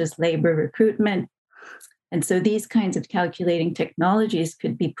dispute, such as labor recruitment. And so these kinds of calculating technologies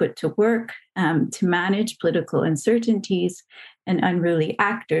could be put to work to manage political uncertainties and unruly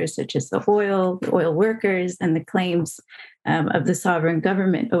actors, such as the oil workers, and the claims of the sovereign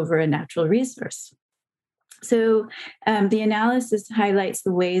government over a natural resource. So the analysis highlights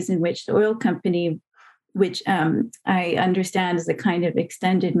the ways in which the oil company, which I understand is a kind of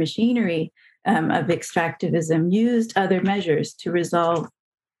extended machinery of extractivism, used other measures to resolve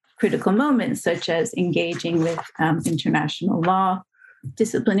critical moments, such as engaging with international law,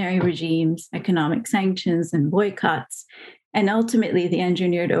 disciplinary regimes, economic sanctions, and boycotts, and ultimately the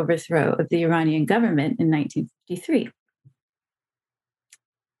engineered overthrow of the Iranian government in 1953.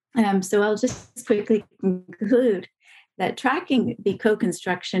 So I'll just quickly conclude that tracking the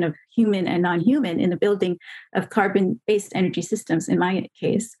co-construction of human and non-human in the building of carbon-based energy systems, in my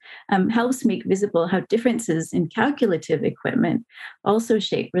case, helps make visible how differences in calculative equipment also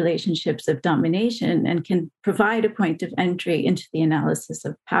shape relationships of domination and can provide a point of entry into the analysis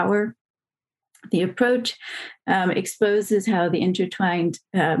of power. The approach exposes how the intertwined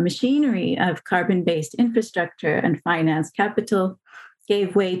machinery of carbon-based infrastructure and finance capital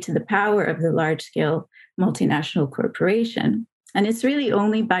gave way to the power of the large-scale multinational corporation. And it's really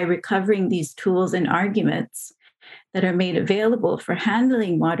only by recovering these tools and arguments that are made available for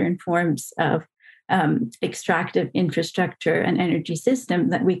handling modern forms of extractive infrastructure and energy system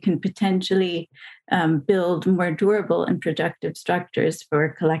that we can potentially build more durable and productive structures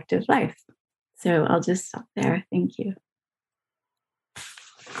for collective life. So I'll just stop there. Thank you.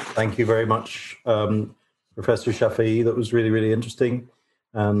 Thank you very much, Professor Shafii. That was really, really interesting,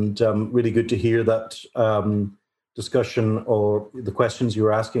 and really good to hear that discussion, or the questions you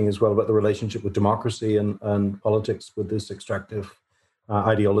were asking as well about the relationship with democracy and politics with this extractive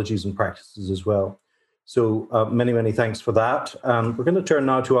ideologies and practices as well. So many, many thanks for that. We're going to turn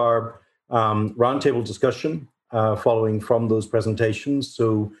now to our roundtable discussion following from those presentations.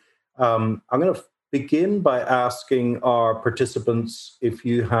 So I'm going to begin by asking our participants if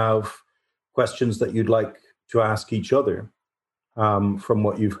you have questions that you'd like to ask each other from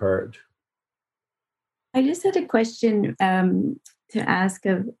what you've heard. I just had a question to ask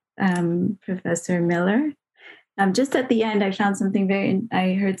of Professor Miller. Just at the end, I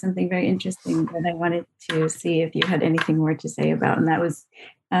heard something very interesting that I wanted to see if you had anything more to say about, and that was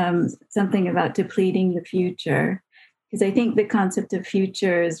something about depleting the future. Because I think the concept of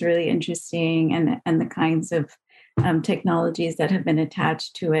future is really interesting, and the kinds of technologies that have been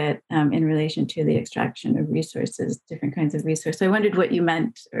attached to it in relation to the extraction of resources, different kinds of resources. So I wondered what you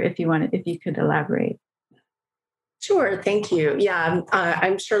meant, or if you could elaborate. Sure, thank you. Yeah,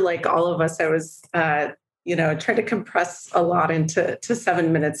 I'm sure, like all of us, I was, trying to compress a lot into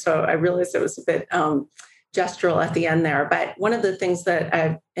 7 minutes. So I realized it was a bit gestural at the end there. But one of the things that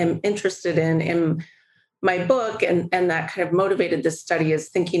I am interested in my book, and that kind of motivated this study, is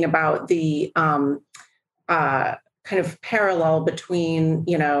thinking about the kind of parallel between,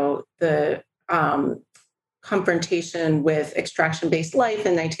 the confrontation with extraction-based life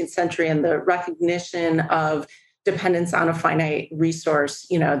in the 19th century and the recognition of dependence on a finite resource,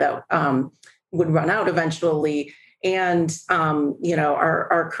 that would run out eventually. And,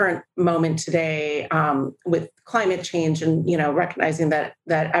 our current moment today with climate change and, recognizing that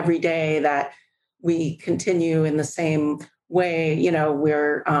every day that we continue in the same way,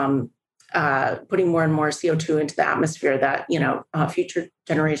 we're putting more and more CO2 into the atmosphere that, future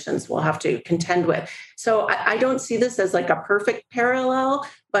generations will have to contend with. So I don't see this as like a perfect parallel,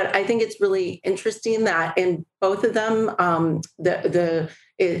 but I think it's really interesting that in both of them, the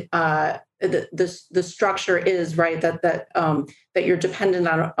structure is right that you're dependent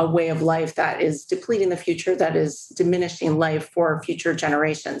on a way of life that is depleting the future, that is diminishing life for future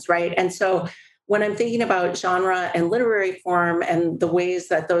generations, right? And so when I'm thinking about genre and literary form and the ways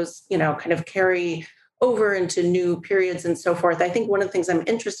that those, kind of carry over into new periods and so forth, I think one of the things I'm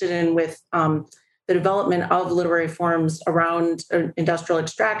interested in with the development of literary forms around industrial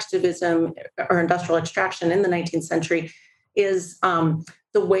extractivism or industrial extraction in the 19th century is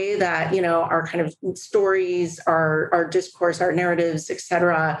the way that, our kind of stories, our discourse, our narratives, et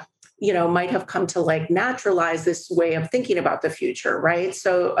cetera, might have come to like naturalize this way of thinking about the future, right?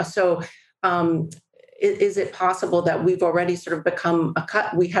 So is it possible that we've already sort of become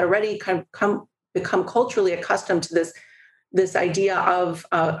become culturally accustomed to this idea of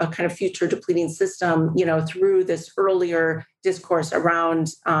a kind of future depleting system, through this earlier discourse around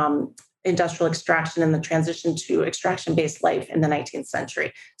industrial extraction and the transition to extraction-based life in the 19th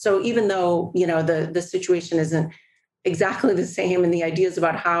century. So even though, the situation isn't exactly the same and the ideas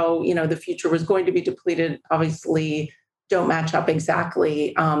about how, the future was going to be depleted obviously don't match up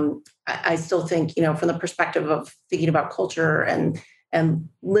exactly, I still think, from the perspective of thinking about culture and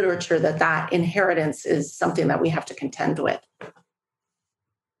literature, that inheritance is something that we have to contend with.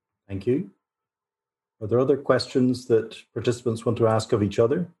 Thank you. Are there other questions that participants want to ask of each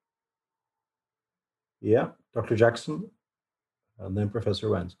other? Yeah, Dr. Jackson, and then Professor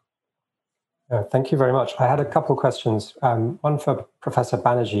Wenzel. Thank you very much. I had a couple of questions. One for Professor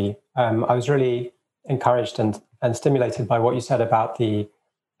Banerjee. I was really encouraged and stimulated by what you said about the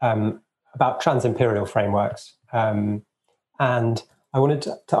about trans-imperial frameworks. And I wanted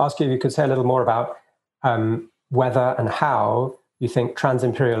to ask you if you could say a little more about whether and how you think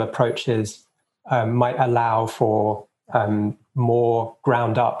trans-imperial approaches might allow for more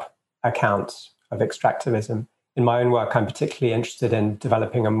ground-up accounts of extractivism. In my own work, I'm particularly interested in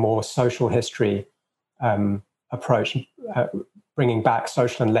developing a more social history approach, bringing back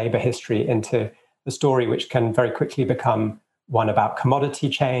social and labor history into the story, which can very quickly become one about commodity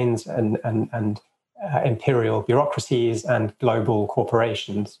chains and imperial bureaucracies and global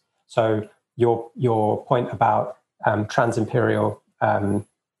corporations. So your point about trans-imperial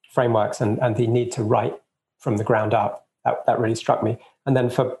frameworks and the need to write from the ground up, that really struck me. And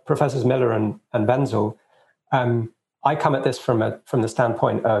then for Professors Miller and Wenzel, I come at this from the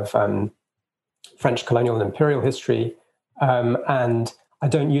standpoint of French colonial and imperial history, and I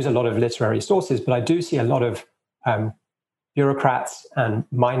don't use a lot of literary sources, but I do see a lot of bureaucrats and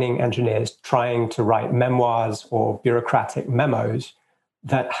mining engineers trying to write memoirs or bureaucratic memos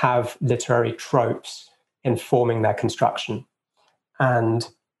that have literary tropes informing their construction. And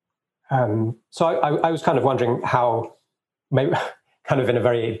so I was kind of wondering how, maybe kind of in a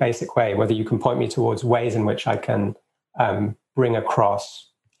very basic way, whether you can point me towards ways in which I can bring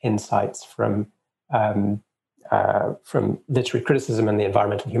across insights from literary criticism and the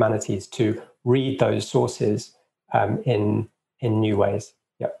environmental humanities to read those sources in new ways.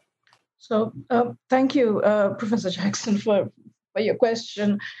 Yep. So thank you, Professor Jackson, for your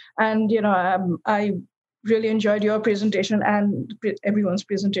question. And I really enjoyed your presentation and everyone's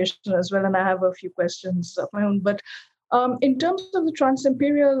presentation as well. And I have a few questions of my own. But in terms of the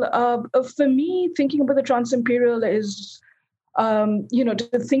trans-imperial, for me, thinking about the trans-imperial is,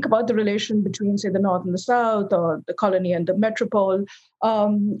 to think about the relation between, say, the North and the South, or the colony and the metropole,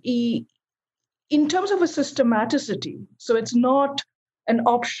 in terms of a systematicity. So it's not an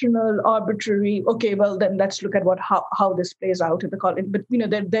optional, arbitrary, okay, well, then let's look at how this plays out in the colony. But,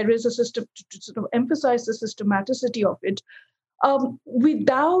 there is a system to sort of emphasize the systematicity of it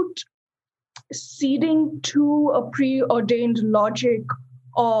without ceding to a preordained logic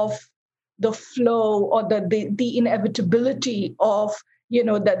of the flow or the inevitability of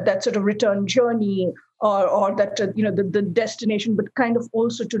that sort of return journey or that the destination, but kind of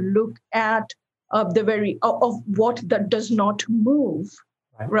also to look at the very of what that does not move,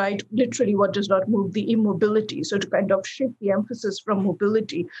 right? Literally, what does not move, the immobility. So to kind of shift the emphasis from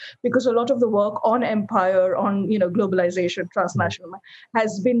mobility, because a lot of the work on empire, on globalization, transnational,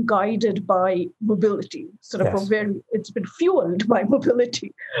 has been guided by mobility. Sort of it's been fueled by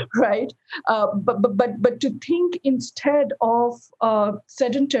mobility, right? But to think instead of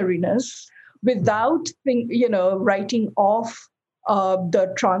sedentariness, without writing off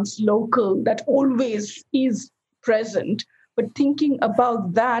the translocal that always is present. But thinking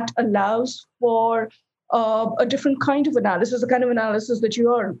about that allows for a different kind of analysis, the kind of analysis that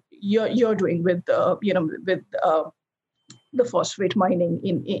you're doing with the phosphate mining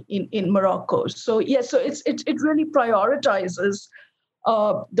in Morocco. So yes, so it really prioritizes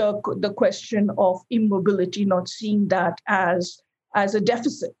the question of immobility, not seeing that as a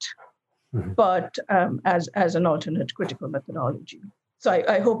deficit, but as an alternate critical methodology. So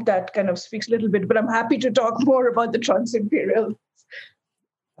I hope that kind of speaks a little bit, but I'm happy to talk more about the trans-imperial.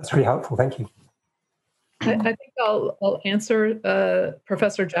 That's really helpful. Thank you. I think I'll answer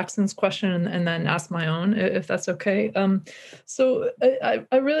Professor Jackson's question and then ask my own, if that's okay. So I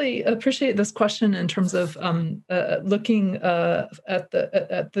really appreciate this question in terms of looking at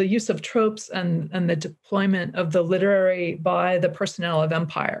the use of tropes and the deployment of the literary by the personnel of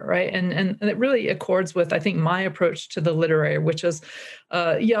empire, right? And it really accords with, I think, my approach to the literary, which is,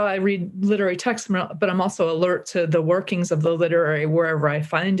 I read literary text, but I'm also alert to the workings of the literary wherever I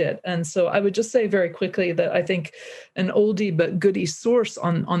find it. And so I would just say very quickly that I think an oldie but goodie source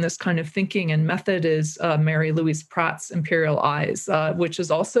on this kind of thinking and method is Mary Louise Pratt's Imperial Eyes, which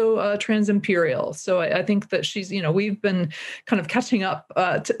is also trans-imperial. So I think that she's, we've been kind of catching up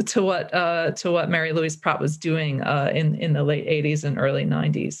to what Mary Louise Pratt was doing in the late 80s and early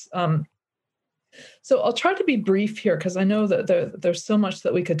 90s. So I'll try to be brief here because I know that there's so much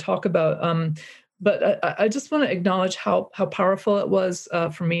that we could talk about. But I just want to acknowledge how powerful it was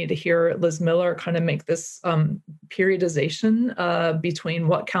for me to hear Liz Miller kind of make this periodization between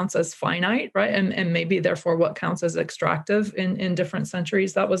what counts as finite, right, and maybe therefore what counts as extractive in different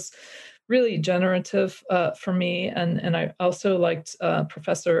centuries. That was really generative for me, and I also liked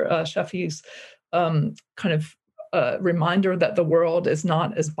Professor Sheffy's kind of reminder that the world is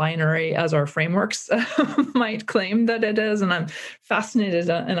not as binary as our frameworks might claim that it is. And I'm fascinated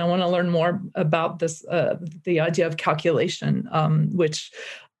and I want to learn more about this, the idea of calculation, which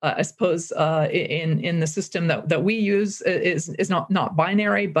I suppose in the system that we use is not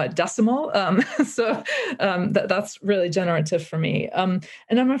binary, but decimal. So that's really generative for me. And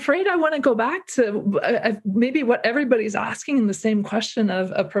I'm afraid I want to go back to maybe what everybody's asking in the same question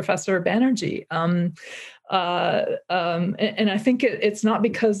of Professor Banerjee. And I think it's not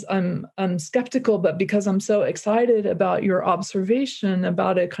because I'm skeptical, but because I'm so excited about your observation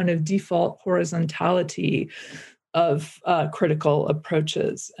about a kind of default horizontality of critical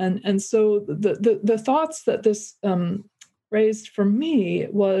approaches. And so the thoughts that this raised for me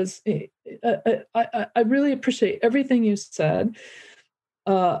was, I really appreciate everything you said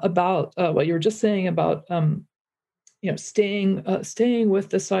about what you were just saying about staying with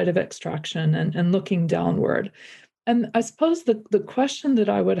the site of extraction and looking downward. And I suppose the question that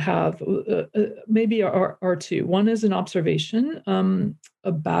I would have maybe are two. One is an observation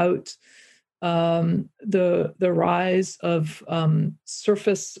about the rise of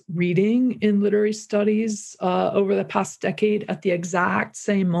surface reading in literary studies over the past decade at the exact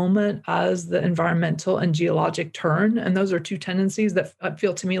same moment as the environmental and geologic turn. And those are two tendencies that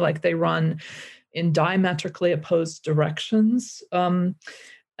feel to me like they run in diametrically opposed directions. And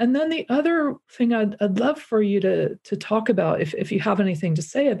then the other thing I'd love for you to talk about, if you have anything to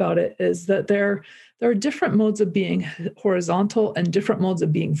say about it, is that there are different modes of being horizontal and different modes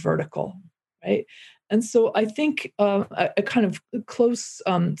of being vertical, right? And so I think a kind of close,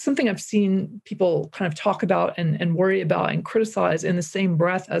 something I've seen people kind of talk about and worry about and criticize in the same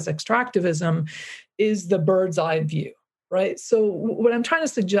breath as extractivism is the bird's eye view. Right. So what I'm trying to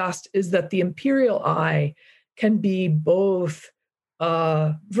suggest is that the imperial eye can be both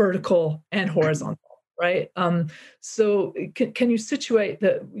vertical and horizontal. Right. So can you situate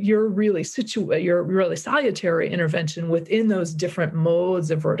that your really salutary intervention within those different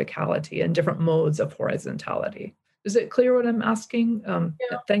modes of verticality and different modes of horizontality? Is it clear what I'm asking?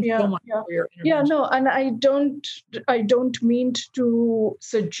 Thank you so much for your intervention. Yeah, no, and I don't mean to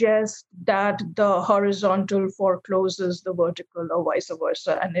suggest that the horizontal forecloses the vertical or vice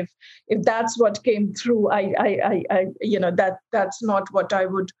versa. And if that's what came through, that's not what I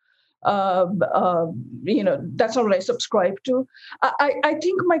would, that's not what I subscribe to. I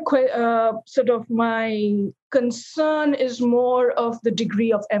think my concern is more of the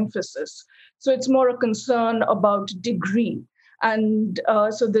degree of emphasis. So it's more a concern about degree. And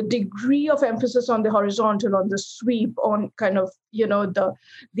so the degree of emphasis on the horizontal, on the sweep, on kind of, the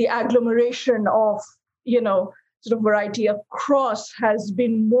agglomeration of, sort of variety across has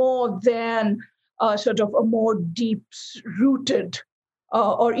been more than sort of a more deep-rooted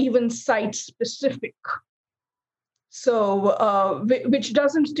or even site-specific So, which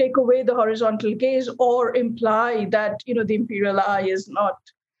doesn't take away the horizontal gaze or imply that, the imperial eye is not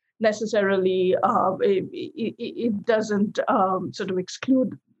necessarily, it doesn't sort of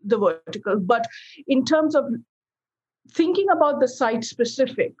exclude the vertical. But in terms of thinking about the site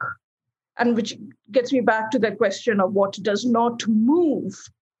specific, and which gets me back to the question of what does not move,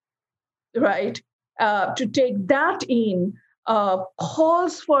 right? To take that in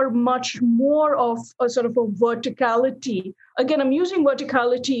calls for much more of a sort of a verticality. Again, I'm using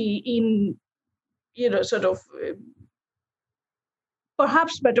verticality in, sort of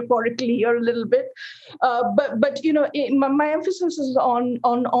perhaps metaphorically here a little bit, but my emphasis is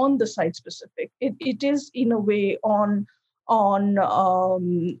on the site specific. It is in a way on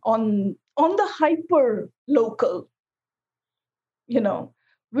the hyper local,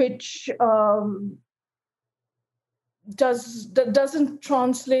 which doesn't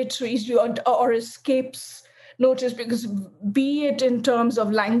translate so easily or escapes notice, because be it in terms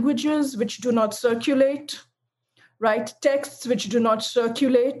of languages which do not circulate, right? Texts which do not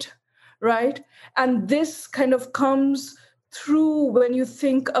circulate, right? And this kind of comes through when you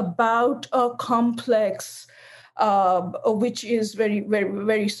think about a complex, which is very, very,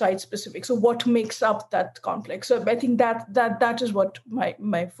 very site-specific. So what makes up that complex? So I think that is what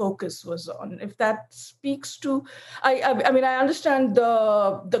my focus was on. If that speaks to, I mean, I understand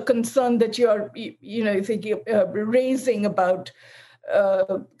the concern that you're, thinking raising about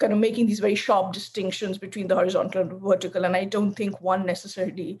kind of making these very sharp distinctions between the horizontal and vertical. And I don't think one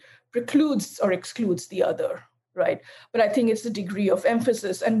necessarily precludes or excludes the other, right? But I think it's the degree of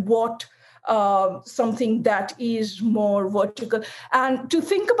emphasis and what something that is more vertical. And to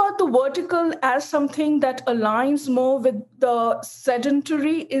think about the vertical as something that aligns more with the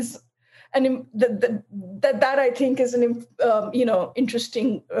sedentary is that I think is an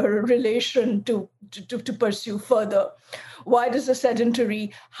interesting relation to pursue further. Why does the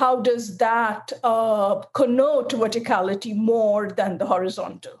sedentary? How does that connote verticality more than the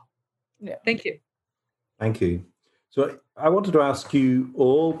horizontal? Yeah. Thank you. Thank you. So I wanted to ask you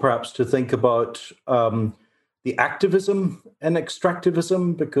all perhaps to think about the activism and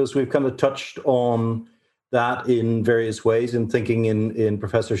extractivism, because we've kind of touched on that in various ways in thinking in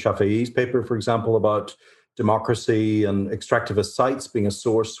Professor Shafei's paper, for example, about democracy and extractivist sites being a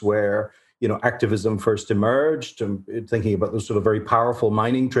source where, activism first emerged, and thinking about those sort of very powerful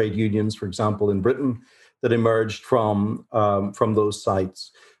mining trade unions, for example, in Britain that emerged from those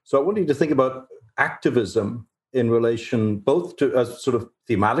sites. So I want you to think about activism in relation both to as sort of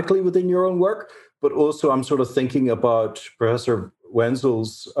thematically within your own work, but also I'm sort of thinking about Professor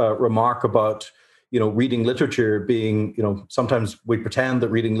Wenzel's remark about, reading literature being, sometimes we pretend that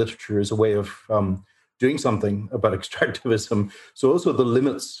reading literature is a way of doing something about extractivism. So also the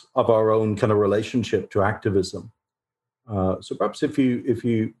limits of our own kind of relationship to activism. So perhaps if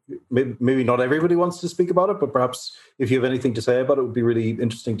you maybe not everybody wants to speak about it, but perhaps if you have anything to say about it, it would be really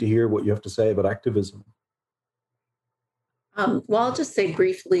interesting to hear what you have to say about activism. Well, I'll just say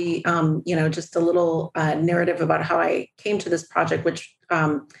briefly, just a little narrative about how I came to this project, which,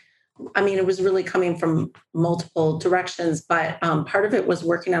 it was really coming from multiple directions, but part of it was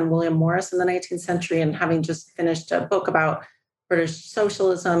working on William Morris in the 19th century and having just finished a book about British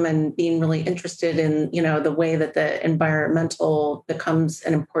socialism and being really interested in, the way that the environmental becomes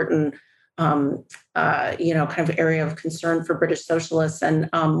an important, kind of area of concern for British socialists. And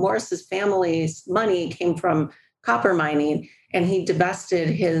Morris's family's money came from copper mining, and he divested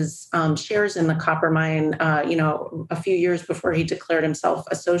his shares in the copper mine, a few years before he declared himself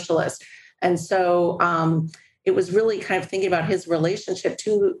a socialist. And so it was really kind of thinking about his relationship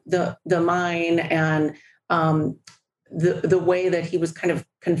to the mine and the way that he was kind of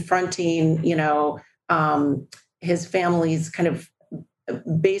confronting, his family's kind of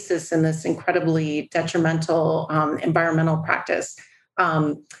basis in this incredibly detrimental environmental practice.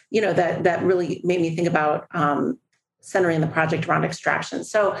 That really made me think about centering the project around extraction.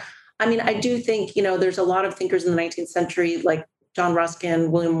 So, I do think, there's a lot of thinkers in the 19th century, like John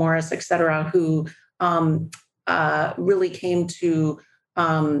Ruskin, William Morris, et cetera, who really came to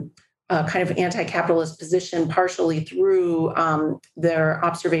a kind of anti-capitalist position partially through their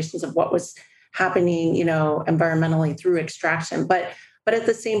observations of what was happening, environmentally through extraction. But at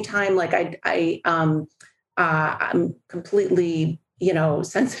the same time, like I'm completely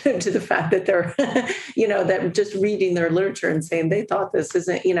sensitive to the fact that they're, that just reading their literature and saying they thought this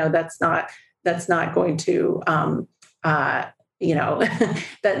isn't, that's not going to,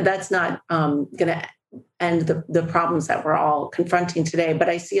 that's not going to end the problems that we're all confronting today. But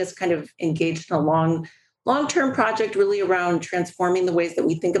I see us kind of engaged in a long-term project really around transforming the ways that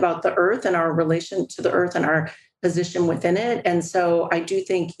we think about the earth and our relation to the earth and our position within it. And so I do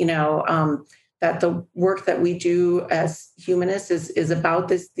think, that the work that we do as humanists is about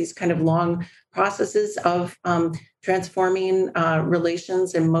these kind of long processes of transforming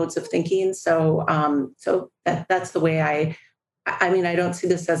relations and modes of thinking. So that's the way I mean, I don't see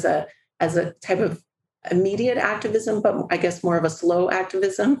this as a type of immediate activism, but I guess more of a slow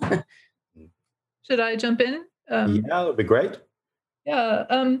activism. Should I jump in? Yeah, that'd be great. Yeah.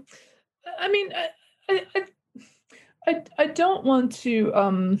 I mean, I don't want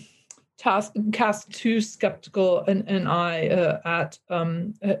to cast too skeptical an eye at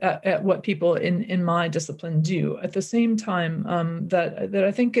what people in my discipline do. At the same time, that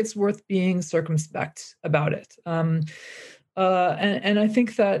I think it's worth being circumspect about it. And I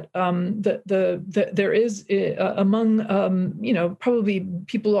think that there is among probably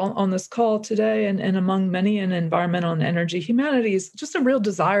people on this call today and among many in environmental and energy humanities just a real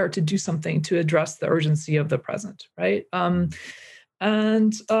desire to do something to address the urgency of the present, right?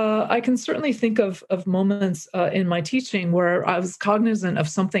 And I can certainly think of moments in my teaching where I was cognizant of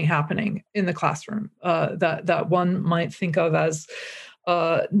something happening in the classroom that one might think of as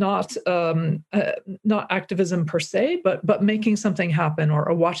not activism per se, but making something happen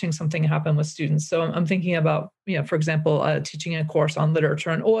or watching something happen with students. So I'm thinking about, for example, teaching a course on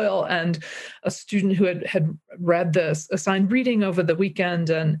literature and oil, and a student who had read this assigned reading over the weekend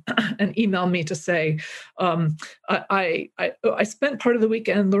and emailed me to say, I spent part of the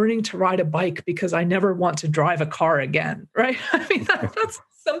weekend learning to ride a bike because I never want to drive a car again. Right? I mean, that's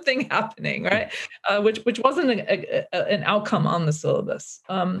something happening, right? Which wasn't an outcome on the syllabus.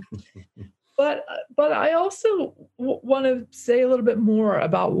 But I also want to say a little bit more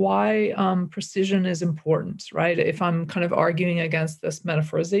about why precision is important, right? If I'm kind of arguing against this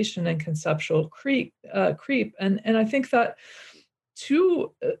metaphorization and conceptual creep, and I think that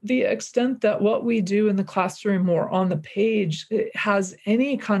to the extent that what we do in the classroom or on the page has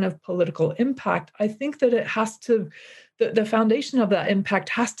any kind of political impact, I think that it has to. The foundation of that impact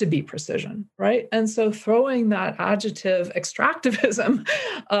has to be precision, right? And so throwing that adjective extractivism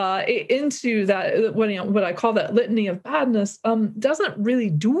into that, what I call that litany of badness, doesn't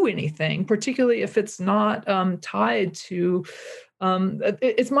really do anything, particularly if it's not tied to.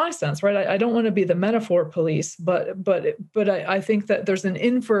 It's my sense, right? I don't want to be the metaphor police, but I think that there's an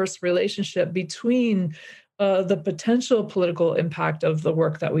inverse relationship between the potential political impact of the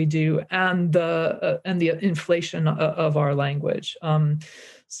work that we do and the inflation of our language.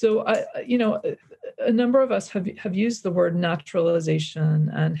 So a number of us have used the word naturalization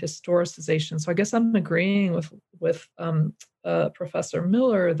and historicization. So I guess I'm agreeing with Professor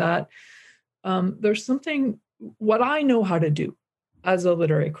Miller that there's something. What I know how to do as a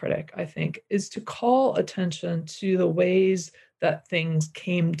literary critic, I think, is to call attention to the ways that things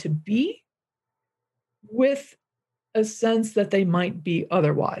came to be, with a sense that they might be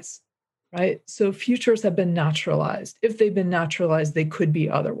otherwise, right? So futures have been naturalized. If they've been naturalized, they could be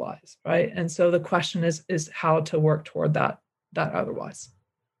otherwise, right? And so the question is how to work toward that otherwise.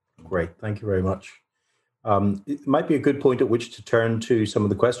 Great, thank you very much. It might be a good point at which to turn to some of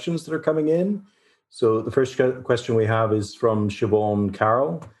the questions that are coming in. So the first question we have is from Siobhan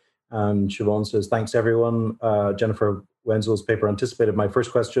Carroll. And Siobhan says, thanks everyone. Jennifer Wenzel's paper anticipated my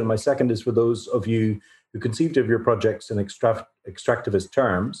first question. My second is for those of you who conceived of your projects in extractivist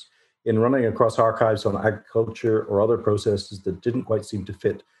terms, in running across archives on agriculture or other processes that didn't quite seem to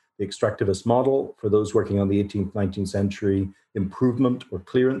fit the extractivist model for those working on the 18th, 19th century improvement or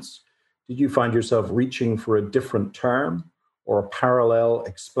clearance, did you find yourself reaching for a different term or a parallel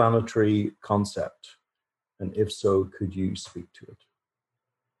explanatory concept? And if so, could you speak to it?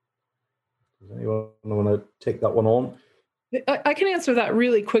 Does anyone want to take that one on? I can answer that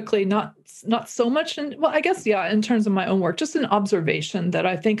really quickly, not so much. I guess, yeah, in terms of my own work, just an observation that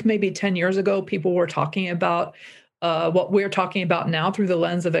I think maybe 10 years ago, people were talking about what we're talking about now through the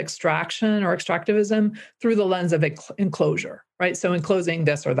lens of extraction or extractivism, through the lens of enclosure, right? So enclosing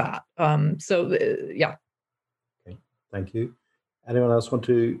this or that. Yeah. Okay, thank you. Anyone else want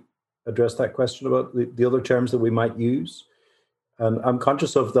to address that question about the other terms that we might use? And I'm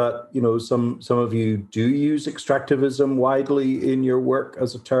conscious of that, some of you do use extractivism widely in your work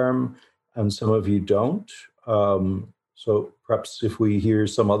as a term, and some of you don't. So perhaps if we hear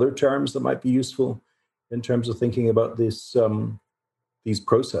some other terms that might be useful in terms of thinking about this, these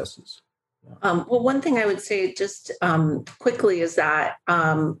processes. Well, one thing I would say just quickly is that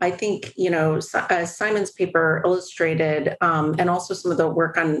I think, as Simon's paper illustrated, and also some of the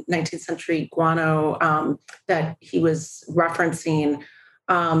work on 19th century guano that he was referencing,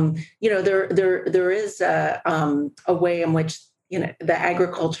 there is a way in which, the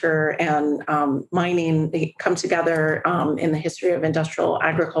agriculture and mining, they come together in the history of industrial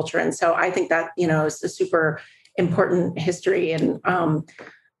agriculture. And so I think that, is a super important history, and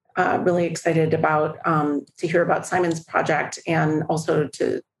really excited about to hear about Simon's project, and also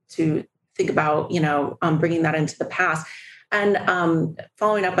to think about, bringing that into the past. And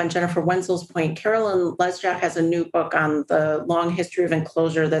following up on Jennifer Wenzel's point, Carolyn Lesjak has a new book on the long history of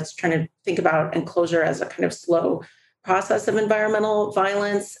enclosure that's trying to think about enclosure as a kind of slow process of environmental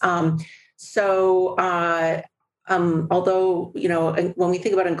violence. Although, when we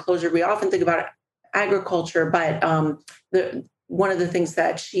think about enclosure, we often think about agriculture, but one of the things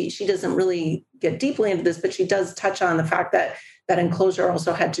that she doesn't really get deeply into this, but she does touch on the fact that enclosure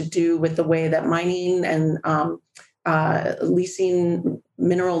also had to do with the way that mining and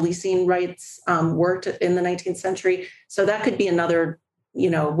mineral leasing rights worked in the 19th century. So that could be another,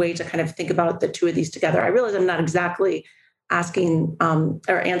 way to kind of think about the two of these together. I realize I'm not exactly asking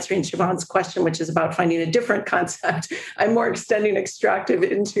or answering Siobhan's question, which is about finding a different concept. I'm more extending extractive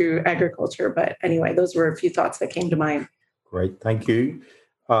into agriculture. But anyway, those were a few thoughts that came to mind. Great, thank you.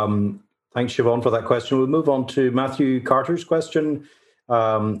 Thanks, Siobhan, for that question. We'll move on to Matthew Carter's question.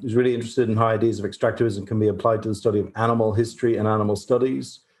 Who's really interested in how ideas of extractivism can be applied to the study of animal history and animal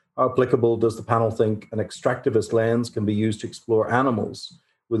studies. How applicable does the panel think an extractivist lens can be used to explore animals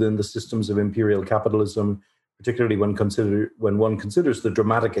within the systems of imperial capitalism, particularly when one considers the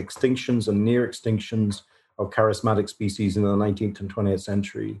dramatic extinctions and near extinctions of charismatic species in the 19th and 20th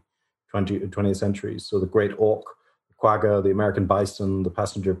centuries? So the great auk, the quagga, the American bison, the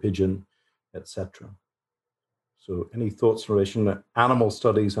passenger pigeon, etc. So any thoughts in relation to animal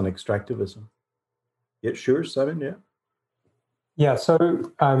studies and extractivism? Yeah, sure, Simon, yeah. Yeah, so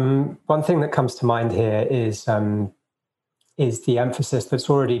one thing that comes to mind here is the emphasis that's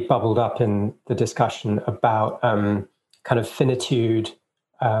already bubbled up in the discussion about kind of finitude,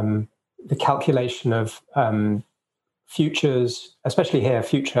 the calculation of futures, especially here,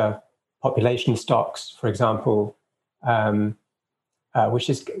 future population stocks, for example, which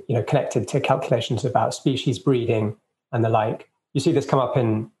is connected to calculations about species breeding and the like. You see this come up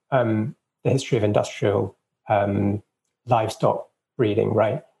in the history of industrial livestock breeding,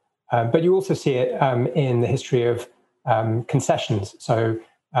 right? But you also see it in the history of concessions. So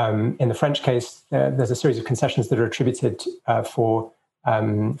in the French case, there's a series of concessions that are attributed for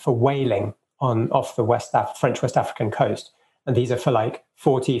whaling off the French West African coast. And these are for like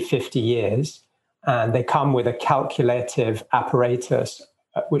 40, 50 years. And they come with a calculative apparatus,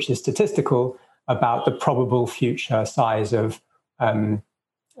 which is statistical, about the probable future size of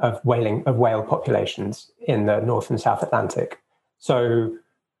whale populations in the North and South Atlantic. So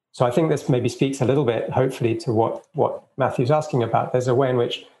I think this maybe speaks a little bit, hopefully, to what Matthew's asking about. There's a way in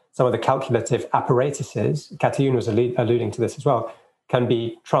which some of the calculative apparatuses, Katayun was alluding to this as well, can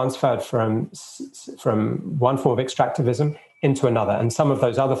be transferred from one form of extractivism into another, and some of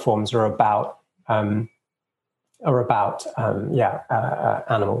those other forms are about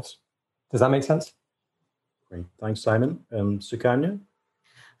animals. Does that make sense? Great, thanks, Simon. Sukanya?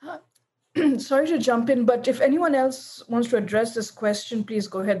 Sorry to jump in, but if anyone else wants to address this question, please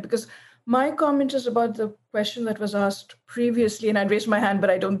go ahead, because my comment is about the question that was asked previously, and I raised my hand, but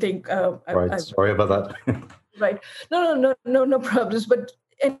I don't think... Sorry about that. Right. No problems. But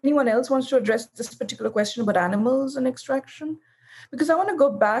anyone else wants to address this particular question about animals and extraction? Because I want to go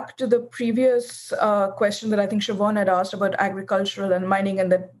back to the previous question that I think Siobhan had asked about agricultural and mining,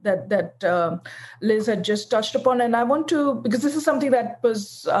 and that Liz had just touched upon. And I want to, because this is something that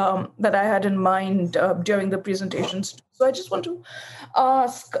was that I had in mind during the presentations. So I just want to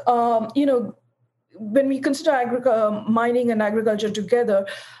ask, when we consider mining and agriculture together,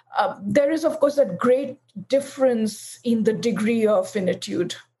 there is, of course, that great difference in the degree of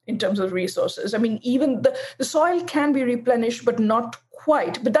finitude in terms of resources. I mean, even the soil can be replenished, but not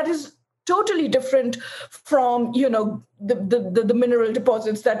quite. But that is totally different from, the mineral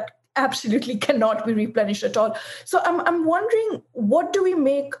deposits that absolutely cannot be replenished at all. So I'm wondering, what do we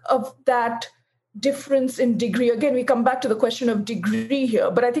make of that difference in degree? Again, we come back to the question of degree here,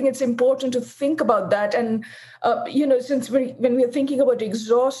 but I think it's important to think about that. And since when we're thinking about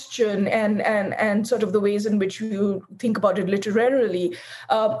exhaustion and sort of the ways in which you think about it literarily,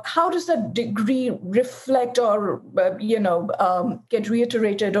 how does that degree reflect or get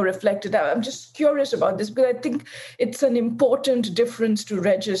reiterated or reflected? I'm just curious about this, because I think it's an important difference to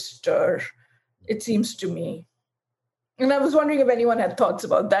register, it seems to me. And I was wondering if anyone had thoughts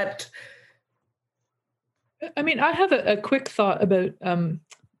about that. I mean, I have a quick thought about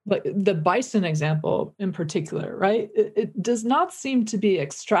like the bison example in particular, right? It does not seem to be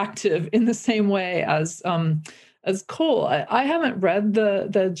extractive in the same way as as coal. I haven't read the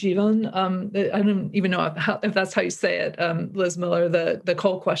Jivan. I don't even know if that's how you say it, Liz Miller, the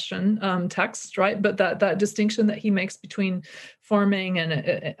coal question text, right? But that distinction that he makes between farming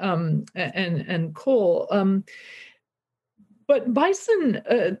and coal. But bison,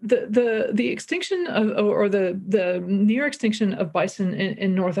 the extinction or the near extinction of bison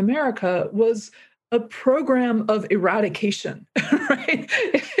in North America was a program of eradication, right?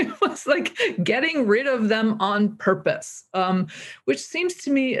 It was like getting rid of them on purpose, which seems to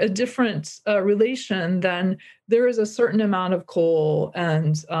me a different relation than there is a certain amount of coal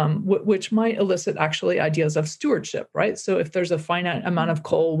and which might elicit actually ideas of stewardship, right? So if there's a finite amount of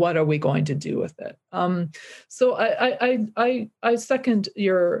coal, what are we going to do with it? So I second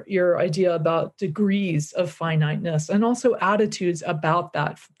your idea about degrees of finiteness and also attitudes about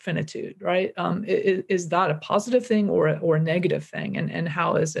that finitude, right? Is that a positive thing or a negative thing, and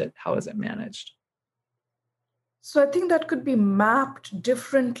how is it managed? So I think that could be mapped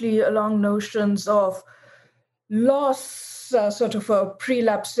differently along notions of loss, sort of a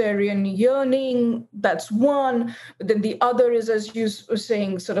prelapsarian yearning. That's one. But then the other is, as you were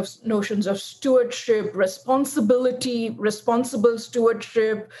saying, sort of notions of stewardship, responsibility, responsible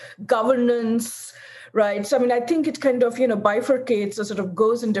stewardship, governance, right? So, I mean, I think it kind of, bifurcates or sort of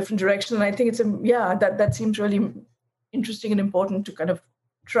goes in different directions. And I think that seems really interesting and important to kind of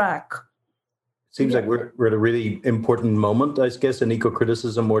track. Seems like we're at a really important moment, I guess, in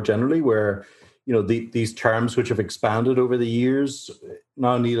eco-criticism more generally, where these terms which have expanded over the years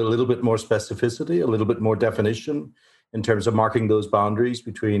now need a little bit more specificity, a little bit more definition in terms of marking those boundaries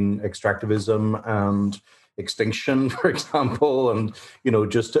between extractivism and extinction, for example, and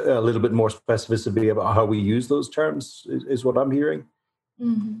just a little bit more specificity about how we use those terms is what I'm hearing.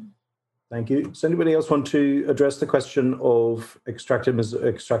 Mm-hmm. Thank you. Does anybody else want to address the question of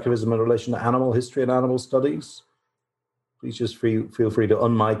extractivism in relation to animal history and animal studies? Please just feel free to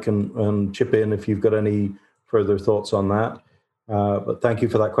unmic and chip in if you've got any further thoughts on that. But thank you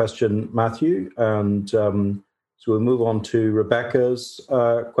for that question, Matthew. And so we'll move on to Rebecca's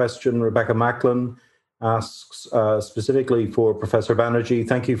question. Rebecca Macklin asks specifically for Professor Banerjee,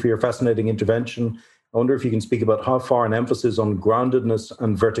 thank you for your fascinating intervention. I wonder if you can speak about how far an emphasis on groundedness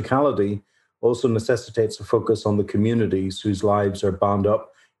and verticality also necessitates a focus on the communities whose lives are bound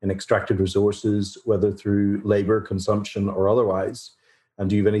up in extracted resources, whether through labor, consumption, or otherwise. And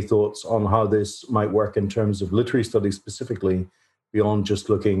do you have any thoughts on how this might work in terms of literary studies specifically, beyond just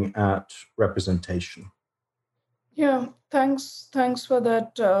looking at representation? Yeah, thanks for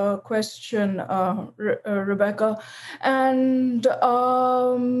that question, Rebecca. And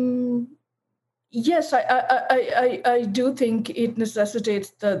yes, I do think it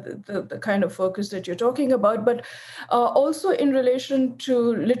necessitates the kind of focus that you're talking about, but also in relation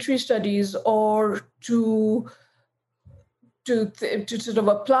to literary studies or to sort of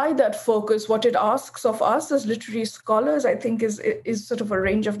apply that focus, what it asks of us as literary scholars, I think is sort of a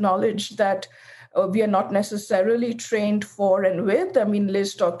range of knowledge that we are not necessarily trained for and with. I mean,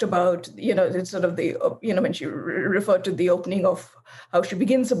 Liz talked about, it's sort of the, when she referred to the opening of how she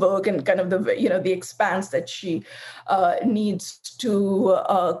begins a book and kind of the expanse that she needs to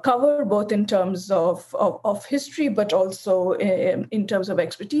cover, both in terms of history, but also in terms of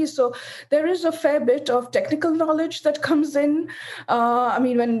expertise. So there is a fair bit of technical knowledge that comes in. I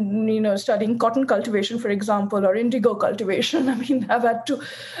mean, when, studying cotton cultivation, for example, or indigo cultivation, I mean, I've had to,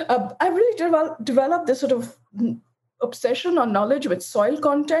 I really developed this sort of obsession or knowledge with soil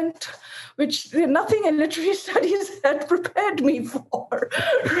content, which nothing in literary studies had prepared me for,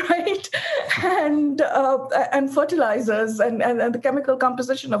 right? And fertilizers and the chemical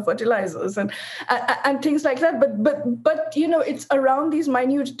composition of fertilizers and things like that. But it's around these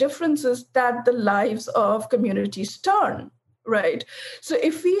minute differences that the lives of communities turn. Right. So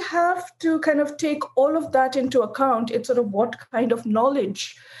if we have to kind of take all of that into account, it's sort of what kind of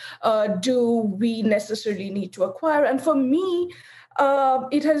knowledge do we necessarily need to acquire? And for me,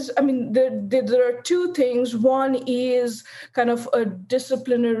 it has, I mean, there are two things. One is kind of a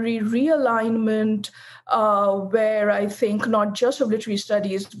disciplinary realignment where I think not just of literary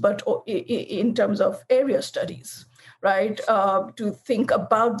studies, but in terms of area studies, right? To think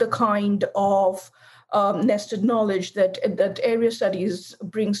about the kind of nested knowledge that area studies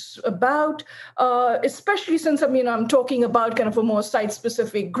brings about, especially since, I'm talking about kind of a more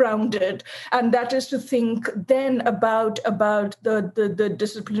site-specific, grounded, and that is to think then about the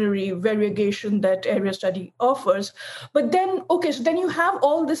disciplinary variegation that area study offers. But then, okay, so then you have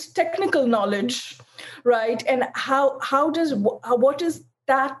all this technical knowledge, right? And what is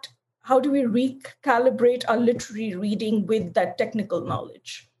that? How do we recalibrate our literary reading with that technical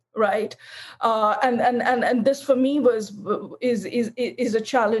knowledge? right? And this for me is a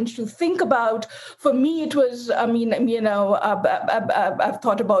challenge to think about. For me, it was, I mean, I've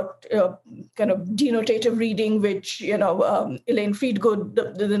thought about kind of denotative reading, which Elaine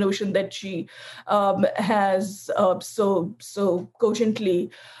Freedgood, the notion that she has so cogently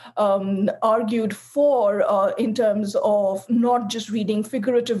argued for in terms of not just reading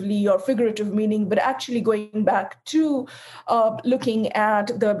figuratively or figurative meaning, but actually going back to looking at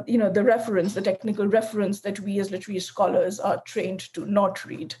the reference, the technical reference that we as literary scholars are trained to not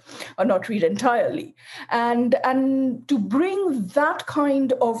read or not read entirely. And to bring that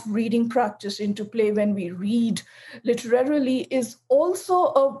kind of reading practice into play when we read literarily is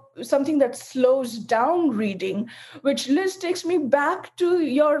also something that slows down reading, which, Liz, takes me back to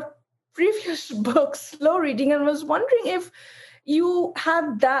your previous book, Slow Reading, and was wondering if you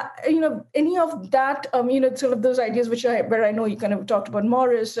had that, any of that, sort of those ideas where I know you kind of talked about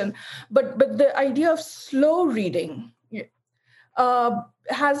Morris, but the idea of slow reading,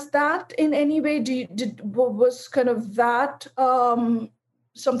 has that in any way, was kind of that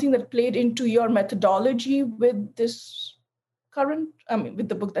something that played into your methodology with this with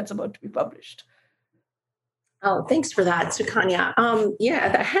the book that's about to be published? Oh, thanks for that, Sukanya.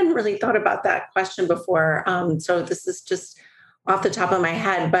 Yeah, I hadn't really thought about that question before. So this is just off the top of my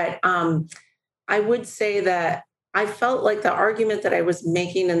head, but I would say that I felt like the argument that I was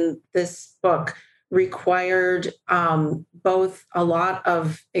making in this book required both a lot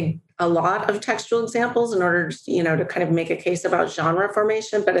of textual examples in order to kind of make a case about genre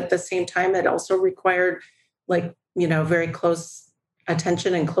formation, but at the same time, it also required very close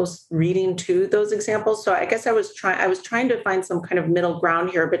attention and close reading to those examples. So I guess I was trying to find some kind of middle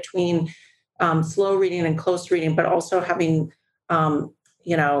ground here between slow reading and close reading, but also having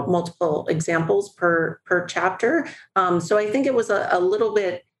multiple examples per chapter. So I think it was a little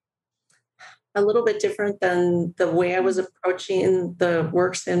bit different than the way I was approaching the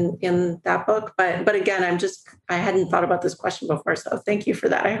works in that book. But again, I hadn't thought about this question before. So thank you for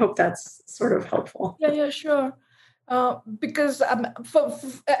that. I hope that's sort of helpful. Yeah, sure. Because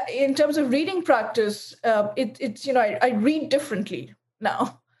in terms of reading practice, it's I read differently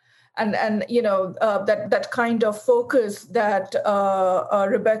now. And that kind of focus that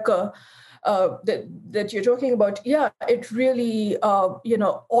Rebecca that you're talking about, it really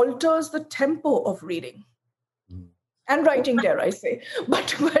alters the tempo of reading and writing, dare I say,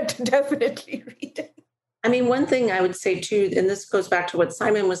 but definitely reading. I mean, one thing I would say too, and this goes back to what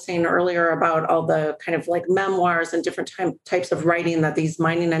Simon was saying earlier about all the kind of like memoirs and different types of writing that these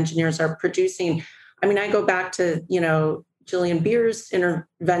mining engineers are producing. I mean, I go back to Gillian Beer's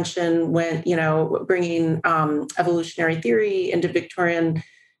intervention when, bringing evolutionary theory into Victorian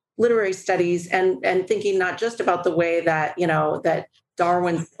literary studies and thinking not just about the way that, that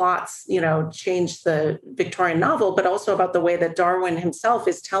Darwin's plots, changed the Victorian novel, but also about the way that Darwin himself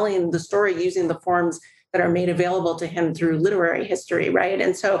is telling the story using the forms that are made available to him through literary history, right?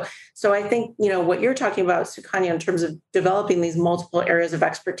 And so I think, what you're talking about, Sukanya, in terms of developing these multiple areas of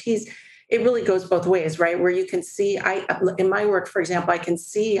expertise, it really goes both ways, right? Where you can see, in my work, for example, I can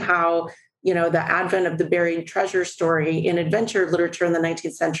see how, the advent of the buried treasure story in adventure literature in the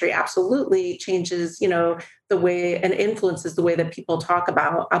 19th century absolutely changes, the way and influences the way that people talk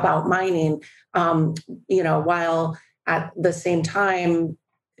about mining, while at the same time,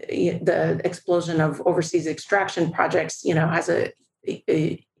 the explosion of overseas extraction projects, has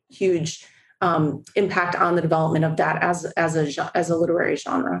a huge impact on the development of that as a literary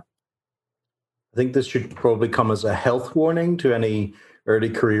genre. I think this should probably come as a health warning to any early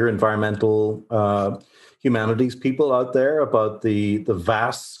career environmental humanities people out there about the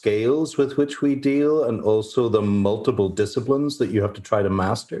vast scales with which we deal and also the multiple disciplines that you have to try to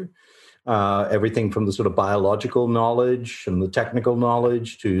master. Everything from the sort of biological knowledge and the technical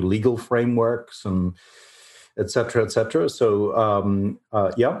knowledge to legal frameworks and et cetera, et cetera. So,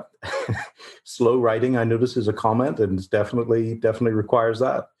 slow writing, I notice, is a comment, and it's definitely requires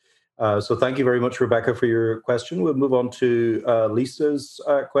that. So thank you very much, Rebecca, for your question. We'll move on to Lisa's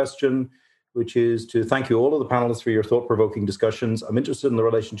question, which is to thank you all of the panelists for your thought-provoking discussions. I'm interested in the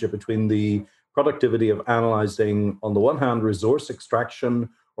relationship between the productivity of analyzing, on the one hand, resource extraction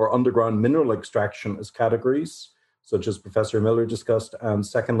or underground mineral extraction as categories, such as Professor Miller discussed, and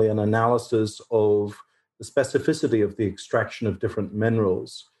secondly, an analysis of the specificity of the extraction of different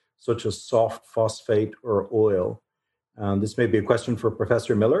minerals, such as soft phosphate or oil. This may be a question for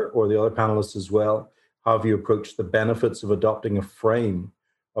Professor Miller or the other panelists as well. How have you approached the benefits of adopting a frame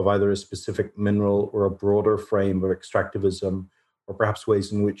of either a specific mineral or a broader frame of extractivism, or perhaps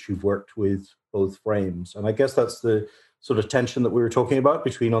ways in which you've worked with both frames? And I guess that's the sort of tension that we were talking about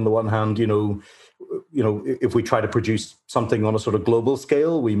between, on the one hand, if we try to produce something on a sort of global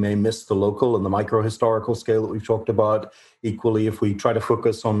scale, we may miss the local and the micro-historical scale that we've talked about. Equally, if we try to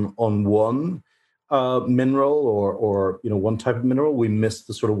focus on one mineral or one type of mineral, we miss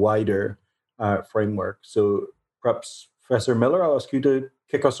the sort of wider framework. So perhaps, Professor Miller, I'll ask you to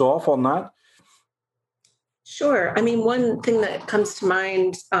kick us off on that. Sure. I mean, one thing that comes to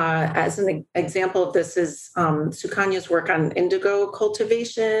mind as an example of this is Sukanya's work on indigo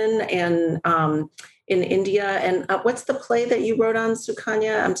cultivation and in India. And what's the play that you wrote on,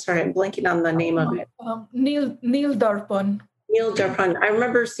 Sukanya? I'm sorry, I'm blanking on the name of it. Neil Darpan. Neil Darpan. I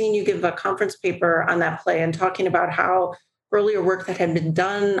remember seeing you give a conference paper on that play and talking about how earlier work that had been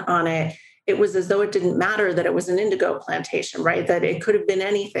done on it, it was as though it didn't matter that it was an indigo plantation, right? That it could have been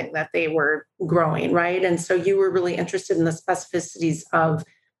anything that they were growing, right? And so you were really interested in the specificities of,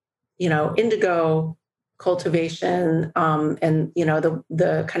 indigo cultivation and,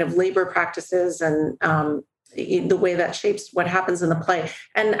 the kind of labor practices and the way that shapes what happens in the play.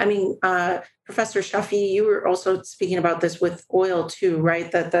 And I mean, Professor Shafi, you were also speaking about this with oil too,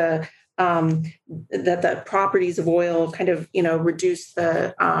 right? That the properties of oil kind of, reduce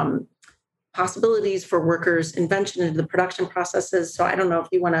the possibilities for workers' invention into the production processes. So I don't know if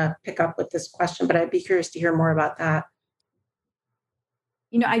you want to pick up with this question, but I'd be curious to hear more about that.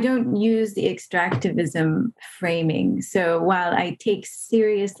 I don't use the extractivism framing. So while I take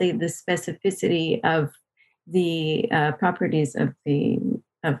seriously the specificity of the properties of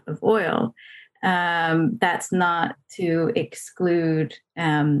oil, that's not to exclude,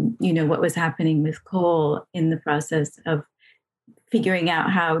 what was happening with coal in the process of figuring out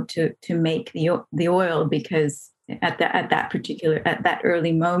how to make the oil, because at that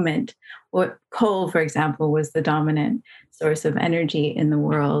early moment, or coal, for example, was the dominant source of energy in the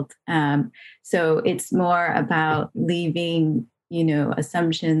world. So it's more about leaving,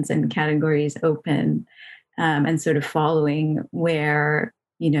 assumptions and categories open, and sort of following where,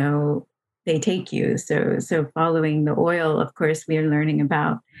 they take you. So following the oil, of course, we are learning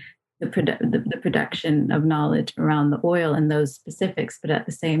about the production of knowledge around the oil and those specifics, but at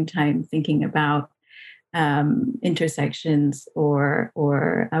the same time thinking about intersections or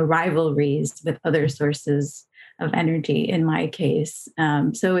rivalries with other sources of energy in my case.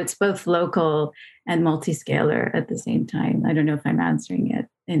 So it's both local and multiscalar at the same time. I don't know if I'm answering it,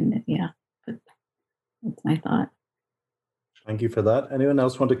 but that's my thought. Thank you for that. Anyone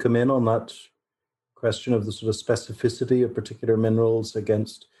else want to come in on that question of the sort of specificity of particular minerals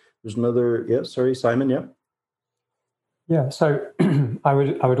against? There's another, Simon, Yeah, so I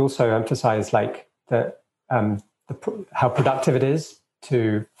would also emphasize that how productive it is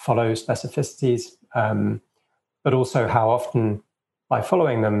to follow specificities, but also how often by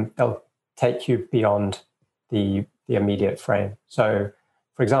following them, they'll take you beyond the immediate frame. So,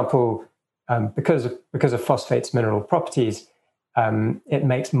 for example, because of phosphate's mineral properties, it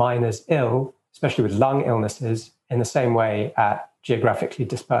makes miners ill, especially with lung illnesses, in the same way at geographically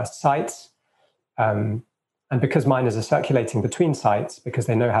dispersed sites. And because miners are circulating between sites, because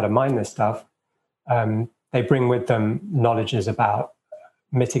they know how to mine this stuff, they bring with them knowledges about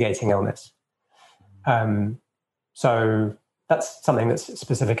mitigating illness. So that's something that's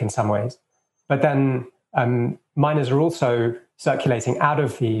specific in some ways. But then miners are also circulating out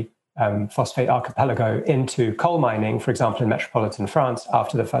of the phosphate archipelago into coal mining, for example, in metropolitan France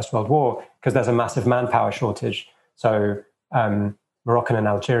after the First World War, because there's a massive manpower shortage. So Moroccan and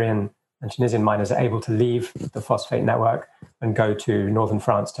Algerian and Tunisian miners are able to leave the phosphate network and go to northern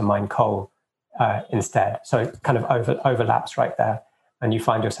France to mine coal instead. So it kind of overlaps right there. And you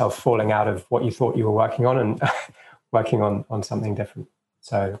find yourself falling out of what you thought you were working on and working on something different.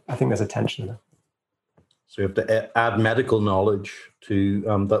 So I think there's a tension there. So you have to add medical knowledge to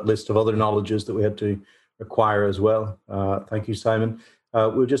that list of other knowledges that we had to acquire as well. Thank you, Simon.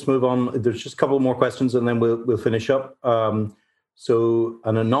 We'll just move on. There's just a couple more questions and then we'll finish up. So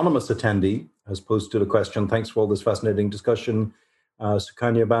an anonymous attendee has posted a question. Thanks for all this fascinating discussion.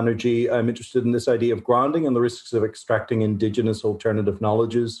 Sukanya Banerjee, I'm interested in this idea of grounding and the risks of extracting indigenous alternative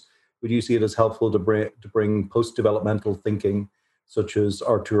knowledges. Would you see it as helpful to bring post-developmental thinking, such as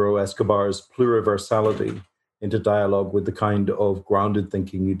Arturo Escobar's pluriversality, into dialogue with the kind of grounded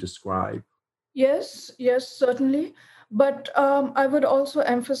thinking you describe? Yes, certainly. But I would also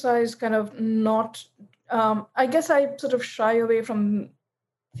emphasize kind of not, I guess I sort of shy away from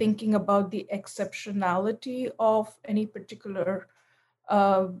thinking about the exceptionality of any particular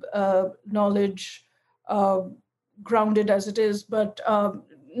knowledge, grounded as it is, but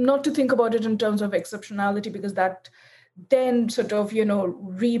not to think about it in terms of exceptionality, because that then sort of,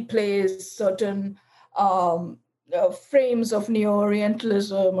 replays certain frames of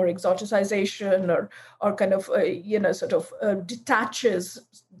neo-Orientalism or exoticization or kind of, sort of detaches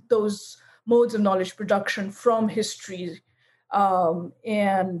those modes of knowledge production from history. So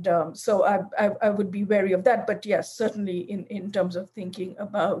I would be wary of that. But yes, certainly in terms of thinking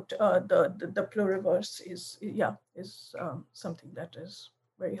about the pluriverse is something that is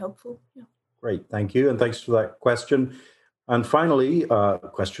very helpful. Yeah. Great, thank you. And thanks for that question. And finally, a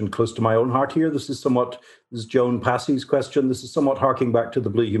question close to my own heart here. This is Joan Passey's question. This is somewhat harking back to the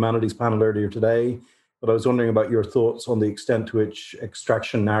Blue Humanities panel earlier today, but I was wondering about your thoughts on the extent to which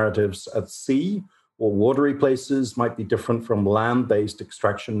extraction narratives at sea or watery places might be different from land-based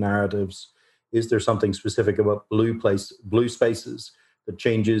extraction narratives. Is there something specific about blue spaces that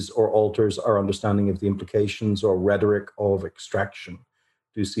changes or alters our understanding of the implications or rhetoric of extraction?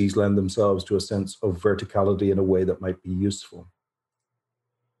 Do seas lend themselves to a sense of verticality in a way that might be useful?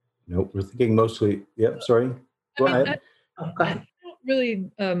 No, we're thinking mostly, sorry, go ahead. Go ahead. I don't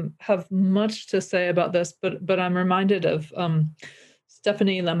really have much to say about this, but I'm reminded of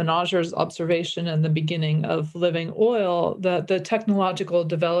Stephanie Lemenager's observation in the beginning of Living Oil, that the technological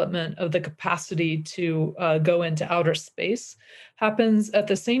development of the capacity to go into outer space happens at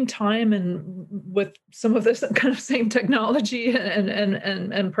the same time and with some of this kind of same technology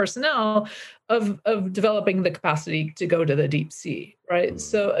and personnel of developing the capacity to go to the deep sea, right?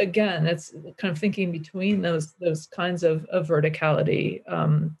 So again, it's kind of thinking between those kinds of verticality.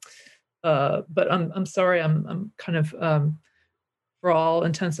 But I'm sorry, I'm kind of for all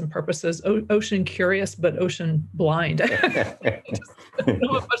intents and purposes, ocean curious, but ocean blind. I don't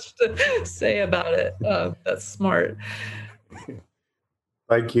know much to say about it. That's smart.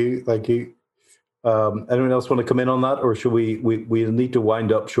 Thank you. Anyone else want to come in on that, or should we need to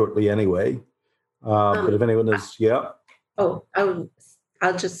wind up shortly anyway? But if anyone is,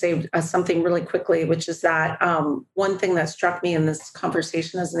 I'll just say something really quickly, which is that one thing that struck me in this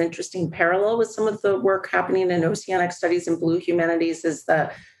conversation as an interesting parallel with some of the work happening in oceanic studies and blue humanities is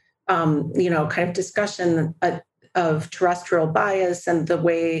the, kind of discussion of terrestrial bias and the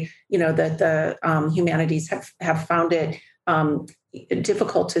way, that the humanities have found it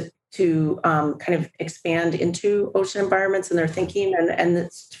difficult to kind of expand into ocean environments in their thinking.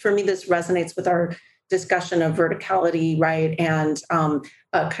 And for me, this resonates with our discussion of verticality, right? And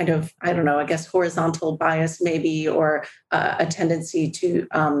a kind of, I don't know, I guess horizontal bias maybe, or a tendency to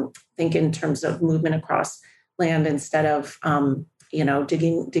think in terms of movement across land instead of,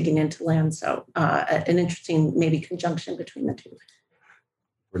 digging into land. So an interesting maybe conjunction between the two.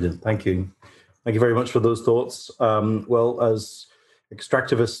 Brilliant, thank you. Thank you very much for those thoughts. Well, as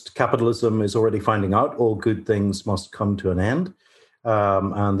extractivist capitalism is already finding out, all good things must come to an end.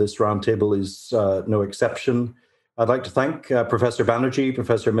 And this roundtable is no exception. I'd like to thank Professor Banerjee,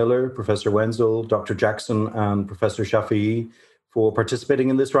 Professor Miller, Professor Wenzel, Dr. Jackson, and Professor Shafii for participating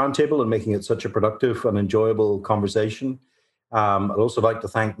in this roundtable and making it such a productive and enjoyable conversation. I'd also like to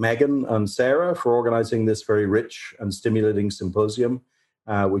thank Megan and Sarah for organizing this very rich and stimulating symposium,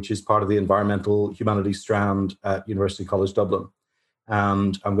 which is part of the Environmental Humanities Strand at University College Dublin.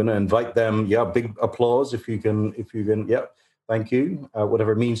 And I'm going to invite them, big applause if you can, thank you,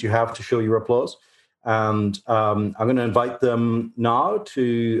 whatever means you have to show your applause. And I'm going to invite them now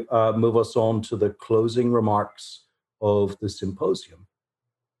to move us on to the closing remarks of the symposium.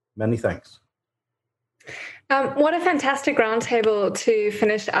 Many thanks. What a fantastic roundtable to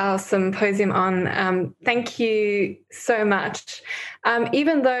finish our symposium on. Thank you so much.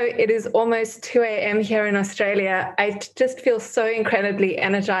 Even though it is almost 2 a.m. here in Australia, I just feel so incredibly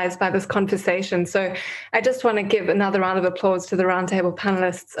energized by this conversation. So I just want to give another round of applause to the roundtable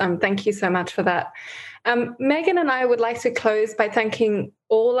panelists. Thank you so much for that. Megan and I would like to close by thanking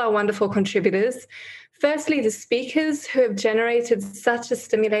all our wonderful contributors. Firstly, the speakers who have generated such a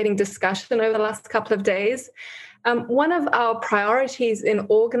stimulating discussion over the last couple of days. One of our priorities in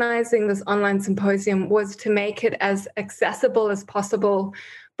organizing this online symposium was to make it as accessible as possible,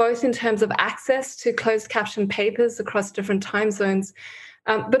 both in terms of access to closed caption papers across different time zones,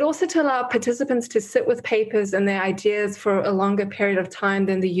 but also to allow participants to sit with papers and their ideas for a longer period of time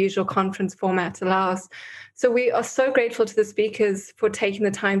than the usual conference format allows. So we are so grateful to the speakers for taking the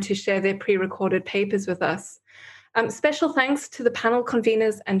time to share their pre-recorded papers with us. Special thanks to the panel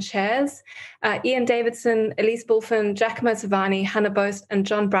conveners and chairs, Ian Davidson, Elise Bulfin, Giacomo Savani, Hannah Boast, and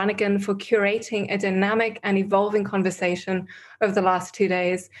John Brannigan for curating a dynamic and evolving conversation over the last 2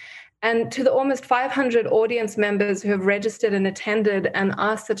 days. And to the almost 500 audience members who have registered and attended and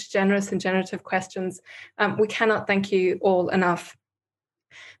asked such generous and generative questions, we cannot thank you all enough.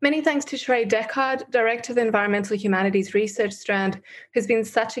 Many thanks to Sheree Deckard, Director of the Environmental Humanities Research Strand, who's been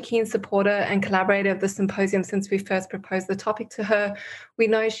such a keen supporter and collaborator of the symposium since we first proposed the topic to her. We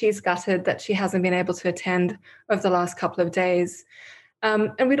know she's gutted that she hasn't been able to attend over the last couple of days.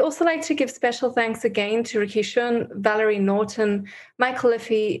 And we'd also like to give special thanks again to Ricky Shun, Valerie Norton, Michael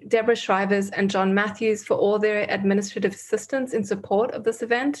Liffey, Deborah Shrivers, and John Matthews for all their administrative assistance in support of this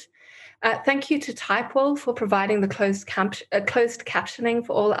event. Thank you to Typewell for providing the closed captioning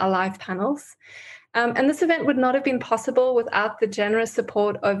for all our live panels. And this event would not have been possible without the generous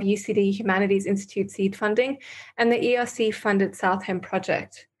support of UCD Humanities Institute seed funding and the ERC-funded Southam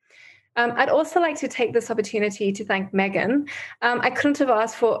project. I'd also like to take this opportunity to thank Megan. I couldn't have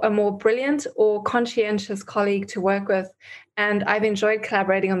asked for a more brilliant or conscientious colleague to work with, and I've enjoyed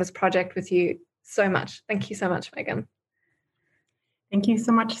collaborating on this project with you so much. Thank you so much, Megan. Thank you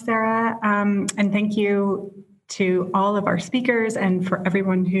so much, Sarah. And thank you to all of our speakers and for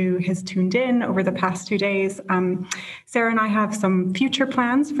everyone who has tuned in over the past 2 days. Sarah and I have some future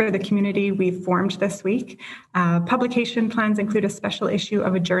plans for the community we've formed this week. Publication plans include a special issue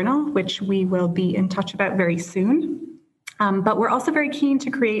of a journal, which we will be in touch about very soon. But we're also very keen to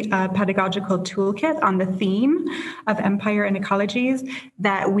create a pedagogical toolkit on the theme of empire and ecologies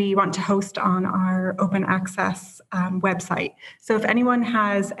that we want to host on our open access website. So if anyone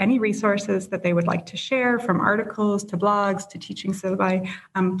has any resources that they would like to share, from articles to blogs to teaching syllabi,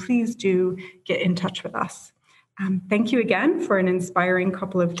 please do get in touch with us. Thank you again for an inspiring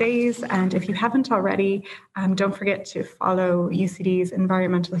couple of days. And if you haven't already, don't forget to follow UCD's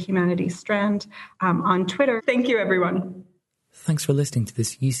Environmental Humanities Strand on Twitter. Thank you, everyone. Thanks for listening to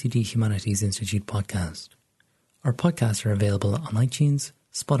this UCD Humanities Institute podcast. Our podcasts are available on iTunes,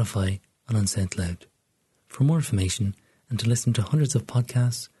 Spotify, and on SoundCloud. For more information and to listen to hundreds of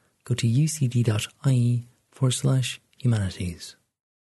podcasts, go to ucd.ie/humanities.